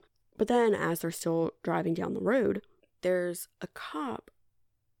stand him. But then as they're still driving down the road, there's a cop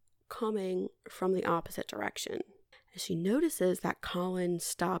coming from the opposite direction. And she notices that Colin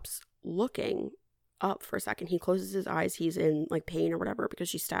stops looking up for a second. He closes his eyes. He's in like pain or whatever because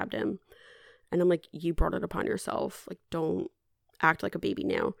she stabbed him. And I'm like, you brought it upon yourself. Like, don't act like a baby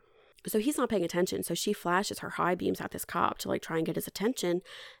now. So he's not paying attention. So she flashes her high beams at this cop to like try and get his attention.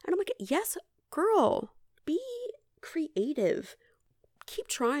 And I'm like, yes, girl, be creative. Keep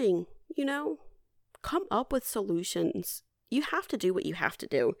trying, you know, come up with solutions. You have to do what you have to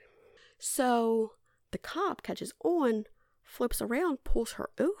do. So the cop catches on, flips around, pulls her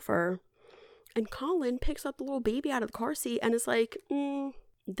over, and Colin picks up the little baby out of the car seat and is like,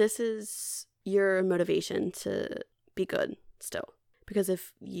 this is your motivation to be good still. Because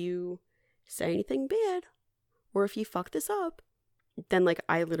if you say anything bad, or if you fuck this up, then like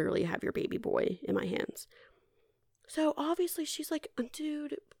I literally have your baby boy in my hands. So obviously she's like,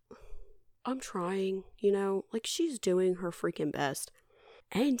 dude, I'm trying, you know, like she's doing her freaking best.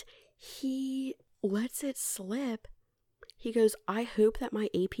 And he lets it slip. He goes, I hope that my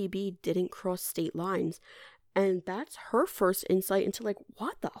APB didn't cross state lines. And that's her first insight into like,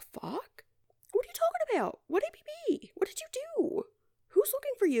 what the fuck? What are you talking about? What APB? What did you do? Who's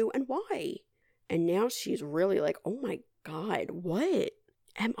looking for you and why? And now she's really like, oh my God, what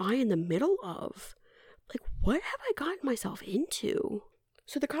am I in the middle of? Like, what have I gotten myself into?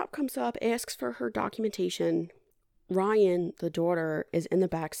 So the cop comes up, asks for her documentation. Ryan, the daughter, is in the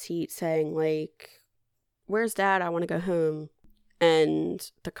back seat saying like, where's dad? I want to go home.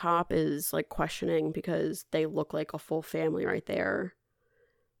 And the cop is like questioning because they look like a full family right there.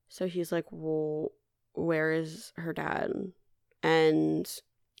 So he's like, well, where is her dad? And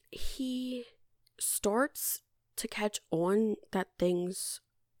he starts to catch on that things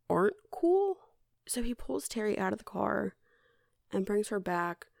aren't cool. So he pulls Terry out of the car and brings her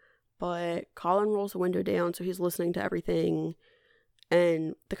back. But Colin rolls the window down, so he's listening to everything.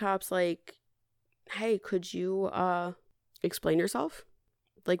 And the cop's like, hey, could you explain yourself?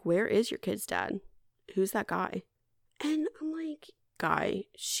 Like, where is your kid's dad? Who's that guy? And I'm like, guy,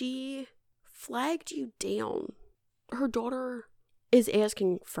 she flagged you down. Her daughter is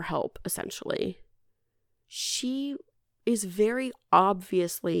asking for help, essentially. She is very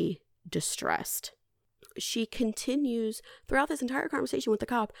obviously distressed. She continues, throughout this entire conversation with the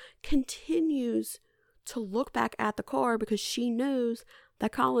cop, continues to look back at the car because she knows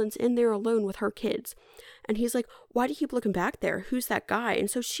that Colin's in there alone with her kids. And he's like, why do you keep looking back there? Who's that guy? And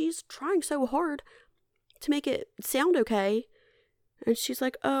so she's trying so hard to make it sound okay. And she's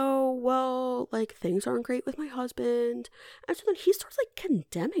like, oh, well, like, things aren't great with my husband. And so then he starts, like,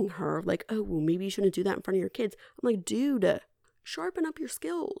 condemning her. Like, oh, well, maybe you shouldn't do that in front of your kids. I'm like, dude, sharpen up your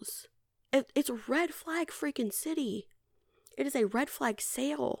skills. It's a red flag freaking city. It is a red flag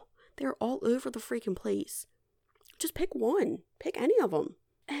sale. They're all over the freaking place. Just pick one. Pick any of them.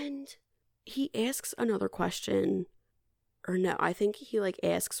 And he asks another question. Or no, I think he, like,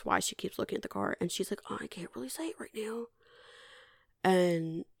 asks why she keeps looking at the car. And she's like, oh, I can't really say it right now.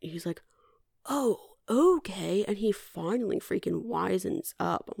 And he's like, oh, okay. And he finally freaking wisens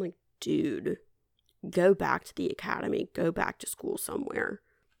up. I'm like, dude, go back to the academy. Go back to school somewhere.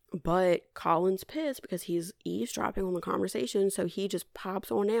 But Colin's pissed because he's eavesdropping on the conversation. So he just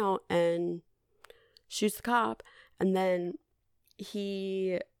pops on out and shoots the cop. And then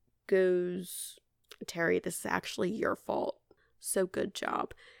he goes, Terry, this is actually your fault. So good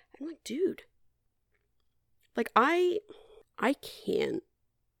job. And I'm like, dude, like I can't.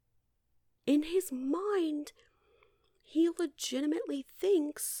 In his mind, he legitimately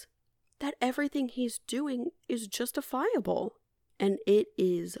thinks that everything he's doing is justifiable. And it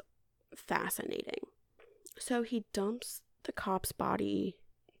is fascinating. So he dumps the cop's body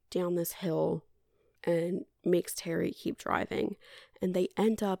down this hill and makes Terry keep driving. And they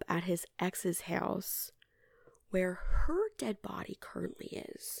end up at his ex's house where her dead body currently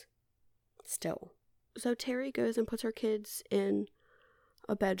is. Still. So Terry goes and puts her kids in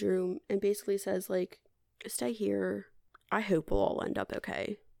a bedroom and basically says, like, stay here. I hope we'll all end up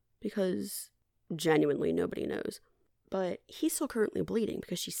okay. Because genuinely nobody knows. But he's still currently bleeding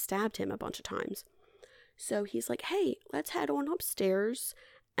because she stabbed him a bunch of times. So he's like, hey, let's head on upstairs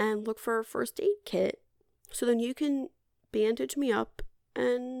and look for a first aid kit so then you can bandage me up,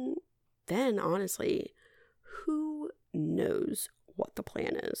 and then honestly, who knows what the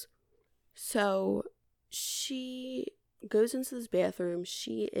plan is. So she goes into this bathroom.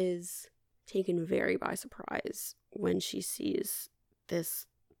 She is taken very by surprise when she sees this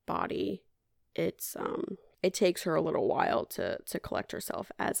body. It takes her a little while to collect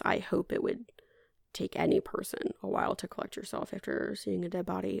herself, as I hope it would take any person a while to collect yourself after seeing a dead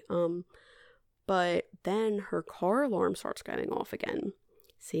body. But then her car alarm starts going off again.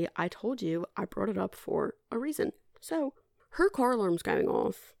 See, I told you I brought it up for a reason. So her car alarm's going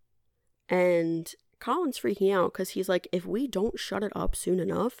off, and Colin's freaking out because he's like, if we don't shut it up soon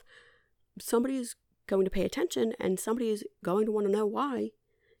enough, somebody's going to pay attention and somebody's going to want to know why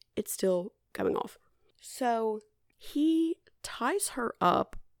it's still going off. So he ties her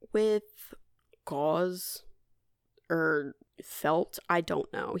up with gauze or felt, I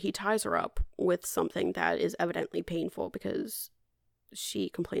don't know. He ties her up with something that is evidently painful because she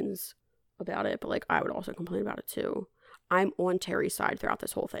complains about it, but like I would also complain about it too. I'm on Terry's side throughout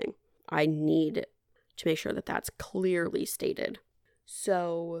this whole thing. I need to make sure that that's clearly stated.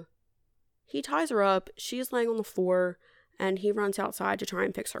 So he ties her up, she's laying on the floor, and he runs outside to try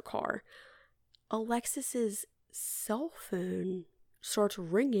and fix her car. Alexis's cell phone starts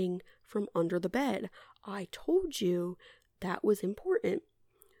ringing from under the bed. I told you that was important.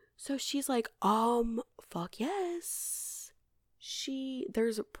 So she's like, fuck yes.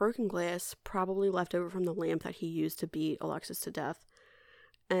 There's a broken glass probably left over from the lamp that he used to beat Alexis to death.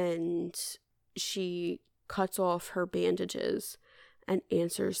 And she cuts off her bandages and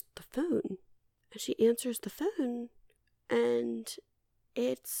answers the phone. And she answers the phone, and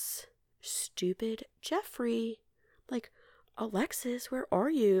it's stupid Jeffrey. Like, Alexis, where are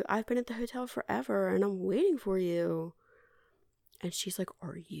you? I've been at the hotel forever and I'm waiting for you. And she's like,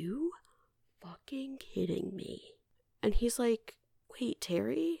 are you fucking kidding me? And he's like, wait,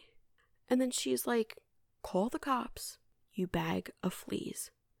 Terry? And then she's like, call the cops, you bag of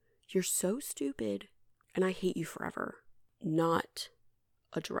fleas. You're so stupid and I hate you forever. Not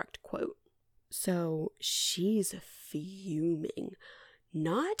a direct quote. So she's fuming.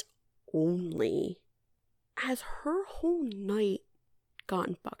 Not only has her whole night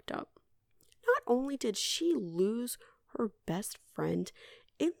gotten fucked up, not only did she lose her best friend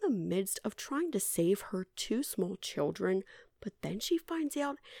in the midst of trying to save her two small children, but then she finds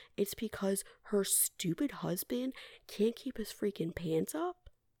out it's because her stupid husband can't keep his freaking pants up.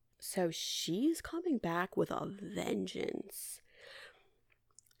 So she's coming back with a vengeance.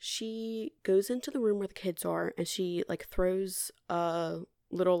 She goes into the room where the kids are, and she like throws a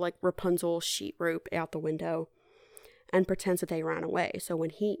little like Rapunzel sheet rope out the window and pretends that they ran away. So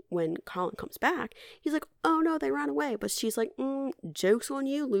when Colin comes back, he's like, oh no, they ran away. But she's like, joke's on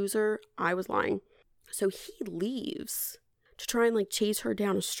you, loser. I was lying. So he leaves to try and like chase her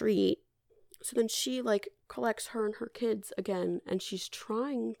down a street. So then she like collects her and her kids again, and she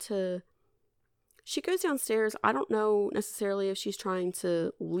goes downstairs. I don't know necessarily if she's trying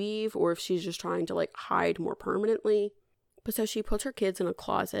to leave or if she's just trying to like hide more permanently. But so she puts her kids in a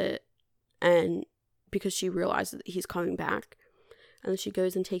closet, and because she realizes that he's coming back, and then she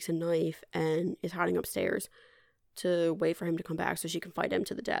goes and takes a knife and is hiding upstairs to wait for him to come back so she can fight him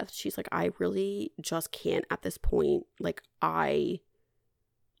to the death. She's like, I really just can't at this point. Like, I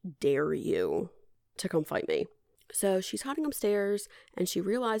dare you to come fight me. So she's hiding upstairs, and she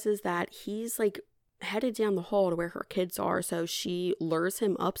realizes that he's like headed down the hall to where her kids are. So she lures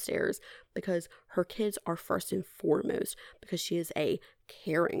him upstairs because her kids are first and foremost, because she is a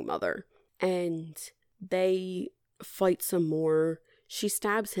caring mother. And they fight some more. She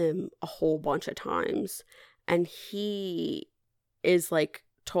stabs him a whole bunch of times, and he is like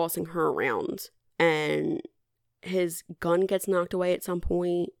tossing her around, and his gun gets knocked away at some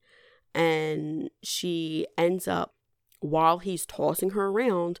point, and she ends up, while he's tossing her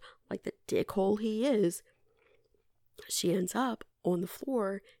around like the dickhole he is, she ends up on the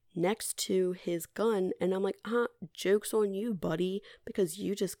floor next to his gun. And I'm like, joke's on you, buddy, because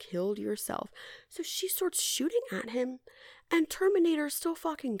you just killed yourself. So she starts shooting at him, and Terminator's still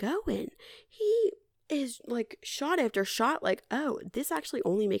fucking going. He is like shot after shot, like, oh, this actually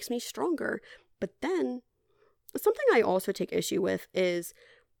only makes me stronger. But then something I also take issue with is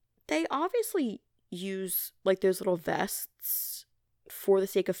they obviously use like those little vests for the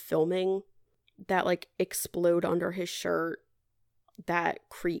sake of filming that like explode under his shirt, that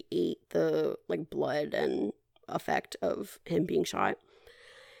create the like blood and effect of him being shot.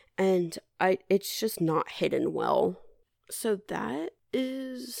 And it's just not hidden well. So that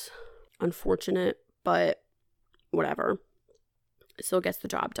is unfortunate, but whatever. still gets the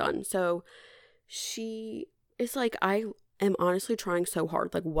job done. So she is like, I am honestly trying so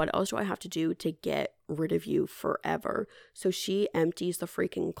hard. Like, what else do I have to do to get rid of you forever? So she empties the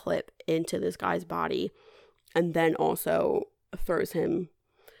freaking clip into this guy's body and then also throws him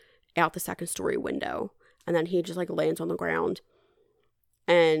out the second story window. And then he just like lands on the ground.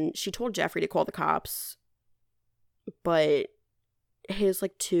 And she told Jeffrey to call the cops, but his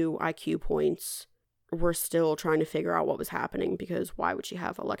like 2 IQ points were still trying to figure out what was happening, because why would she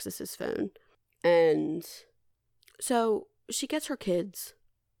have Alexis's phone? And so she gets her kids.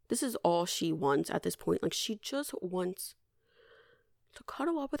 This is all she wants at this point. Like, she just wants to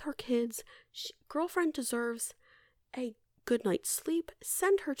cuddle up with her kids. Girlfriend deserves a good night's sleep.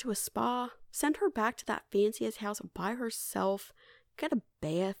 Send her to a spa. Send her back to that fanciest house by herself. Get a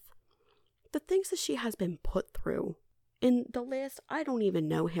bath. The things that she has been put through in the last, I don't even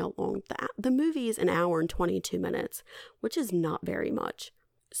know how long. The movie is 1 hour and 22 minutes, which is not very much.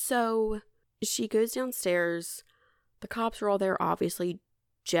 So she goes downstairs. The cops are all there, obviously.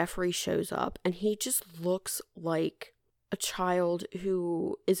 Jeffrey shows up, and he just looks like a child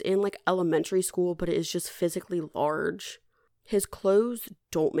who is in like elementary school, but is just physically large. His clothes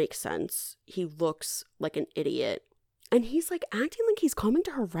don't make sense. He looks like an idiot. And he's like acting like he's coming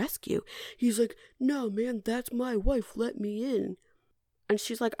to her rescue. He's like, no, man, that's my wife. Let me in. And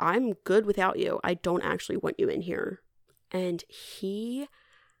she's like, I'm good without you. I don't actually want you in here. And he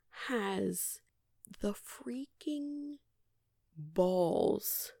has the freaking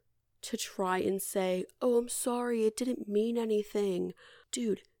balls to try and say, oh, I'm sorry, it didn't mean anything.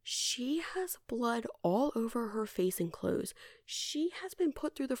 Dude, she has blood all over her face and clothes. She has been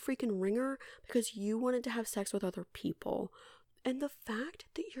put through the freaking ringer because you wanted to have sex with other people. And the fact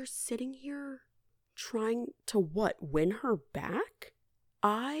that you're sitting here trying to win her back?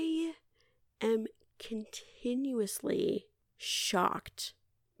 I am continuously shocked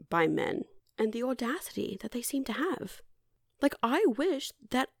by men and the audacity that they seem to have. Like, I wish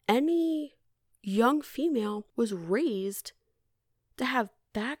that any young female was raised to have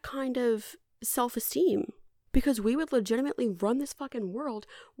that kind of self-esteem, because we would legitimately run this fucking world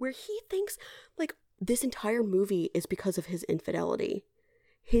where he thinks like this entire movie is because of his infidelity.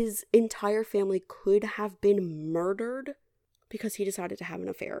 His entire family could have been murdered because he decided to have an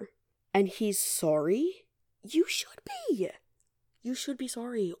affair. And he's sorry? You should be. You should be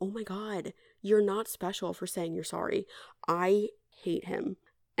sorry. Oh my God. You're not special for saying you're sorry. I hate him.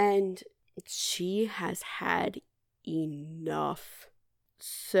 And she has had enough.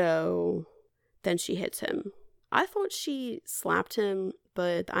 So then she hits him. I thought she slapped him,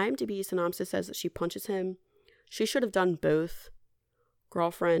 but the IMDb synopsis says that she punches him. She should have done both.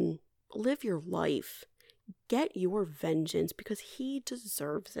 Girlfriend, live your life. Get your vengeance, because he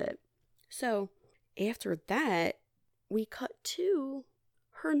deserves it. So after that, we cut to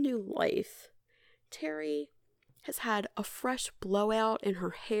her new life. Terry has had a fresh blowout in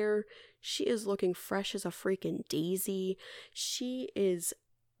her hair. She is looking fresh as a freaking daisy. She is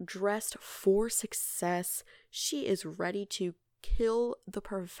dressed for success. She is ready to kill the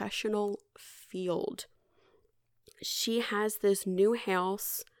professional field. She has this new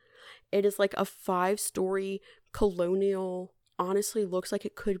house. It is like a 5-story colonial. Honestly, looks like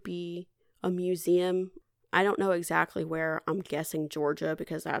it could be a museum. I don't know exactly where. I'm guessing Georgia,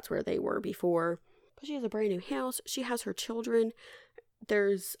 because that's where they were before. But she has a brand new house. She has her children.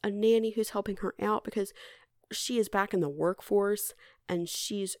 There's a nanny who's helping her out because she is back in the workforce and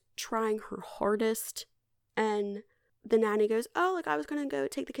she's trying her hardest. And the nanny goes, oh, like I was going to go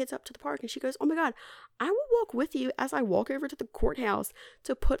take the kids up to the park. And she goes, oh my God, I will walk with you as I walk over to the courthouse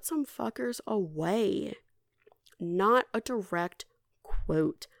to put some fuckers away. Not a direct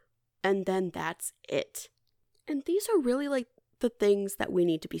quote. And then that's it. And these are really like the things that we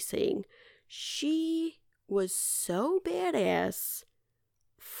need to be seeing. She was so badass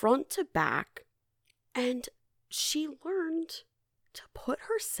front to back, and she learned to put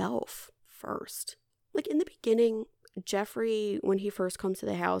herself first. Like in the beginning, Jeffrey, when he first comes to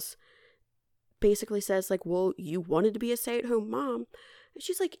the house, basically says like, well, you wanted to be a stay-at-home mom. And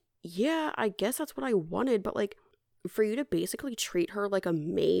she's like, yeah, I guess that's what I wanted. But like, for you to basically treat her like a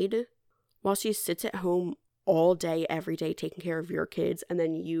maid while she sits at home all day, every day, taking care of your kids, and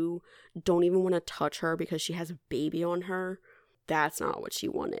then you don't even want to touch her because she has a baby on her, that's not what she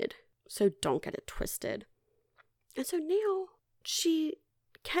wanted. So don't get it twisted. And so now she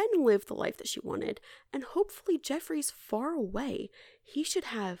can live the life that she wanted, and hopefully Jeffrey's far away. He should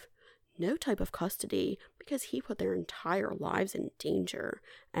have no type of custody because he put their entire lives in danger,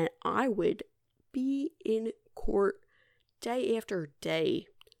 and I would be in court day after day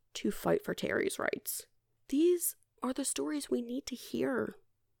to fight for Terry's rights. These are the stories we need to hear.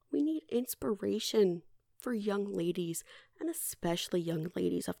 We need inspiration for young ladies, and especially young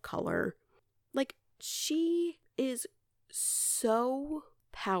ladies of color. Like, she is so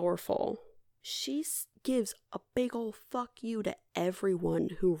powerful. She gives a big ol' fuck you to everyone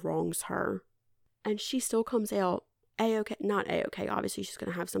who wrongs her. And she still comes out A-okay. Not A-okay, obviously she's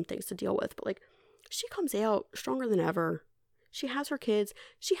going to have some things to deal with, but like, she comes out stronger than ever. She has her kids.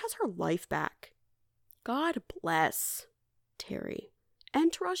 She has her life back. God bless Terry.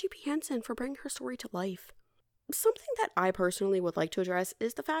 And Taraji P. Henson for bringing her story to life. Something that I personally would like to address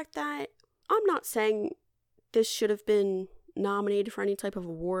is the fact that I'm not saying this should have been nominated for any type of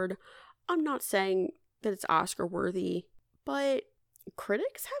award. I'm not saying that it's Oscar worthy, but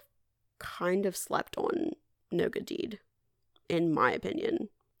critics have kind of slept on No Good Deed, in my opinion.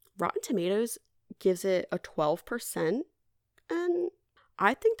 Rotten Tomatoes gives it a 12%, and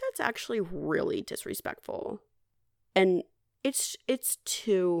I think that's actually really disrespectful. And it's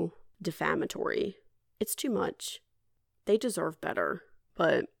too defamatory. It's too much. They deserve better.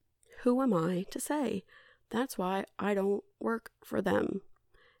 But who am I to say? That's why I don't work for them.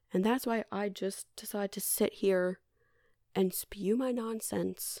 And that's why I just decide to sit here and spew my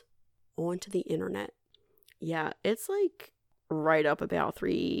nonsense onto the internet. Yeah, it's like right up about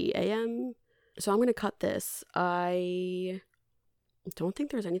 3 a.m. So I'm going to cut this. I don't think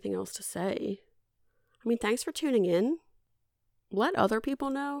there's anything else to say. I mean, thanks for tuning in. Let other people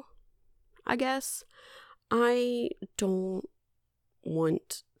know, I guess. I don't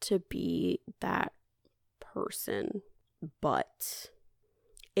want to be that person, but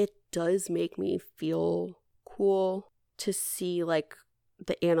it does make me feel cool to see like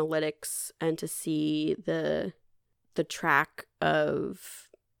the analytics and to see the track of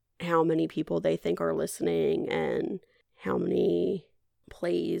how many people they think are listening and how many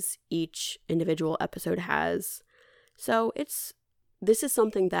plays each individual episode has. So this is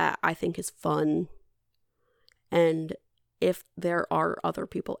something that I think is fun. And if there are other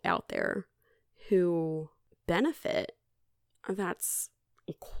people out there who benefit, that's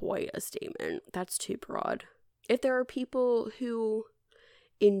quite a statement. That's too broad. If there are people who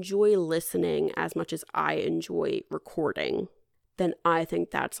enjoy listening as much as I enjoy recording, then I think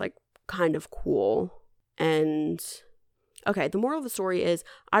that's like kind of cool. And okay, the moral of the story is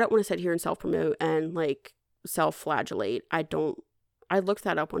I don't want to sit here and self-promote and like self-flagellate. I looked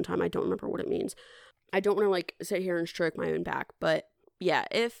that up one time. I don't remember what it means. I don't want to like sit here and stroke my own back, but yeah,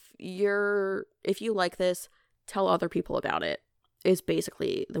 if you like this, tell other people about it, is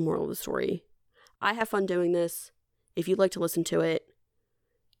basically the moral of the story. I have fun doing this. If you'd like to listen to it,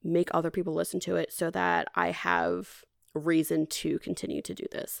 make other people listen to it so that I have reason to continue to do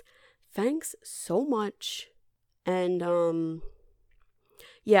this. Thanks so much. And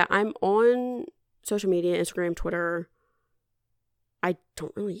yeah, I'm on social media, Instagram, Twitter. I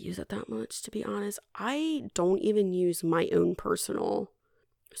don't really use it that much, to be honest. I don't even use my own personal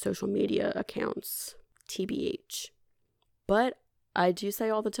social media accounts, TBH. But I do say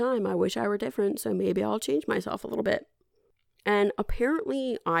all the time, I wish I were different, so maybe I'll change myself a little bit. And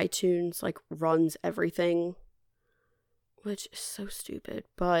apparently iTunes like runs everything, which is so stupid.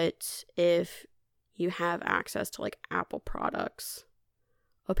 But if you have access to like Apple products,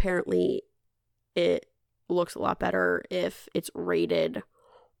 apparently it looks a lot better if it's rated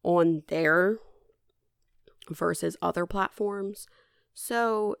on there versus other platforms.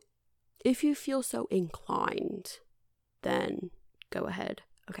 So if you feel so inclined, then go ahead.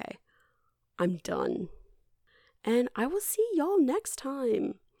 Okay, I'm done. And I will see y'all next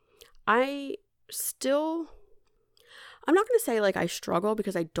time. I'm not going to say like I struggle,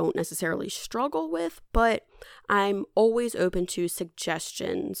 because I don't necessarily struggle with, but I'm always open to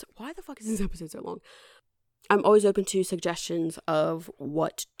suggestions. Why the fuck is this episode so long? I'm always open to suggestions of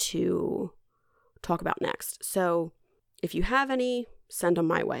what to talk about next. So if you have any, send them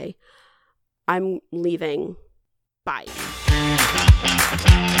my way. I'm leaving. Bye.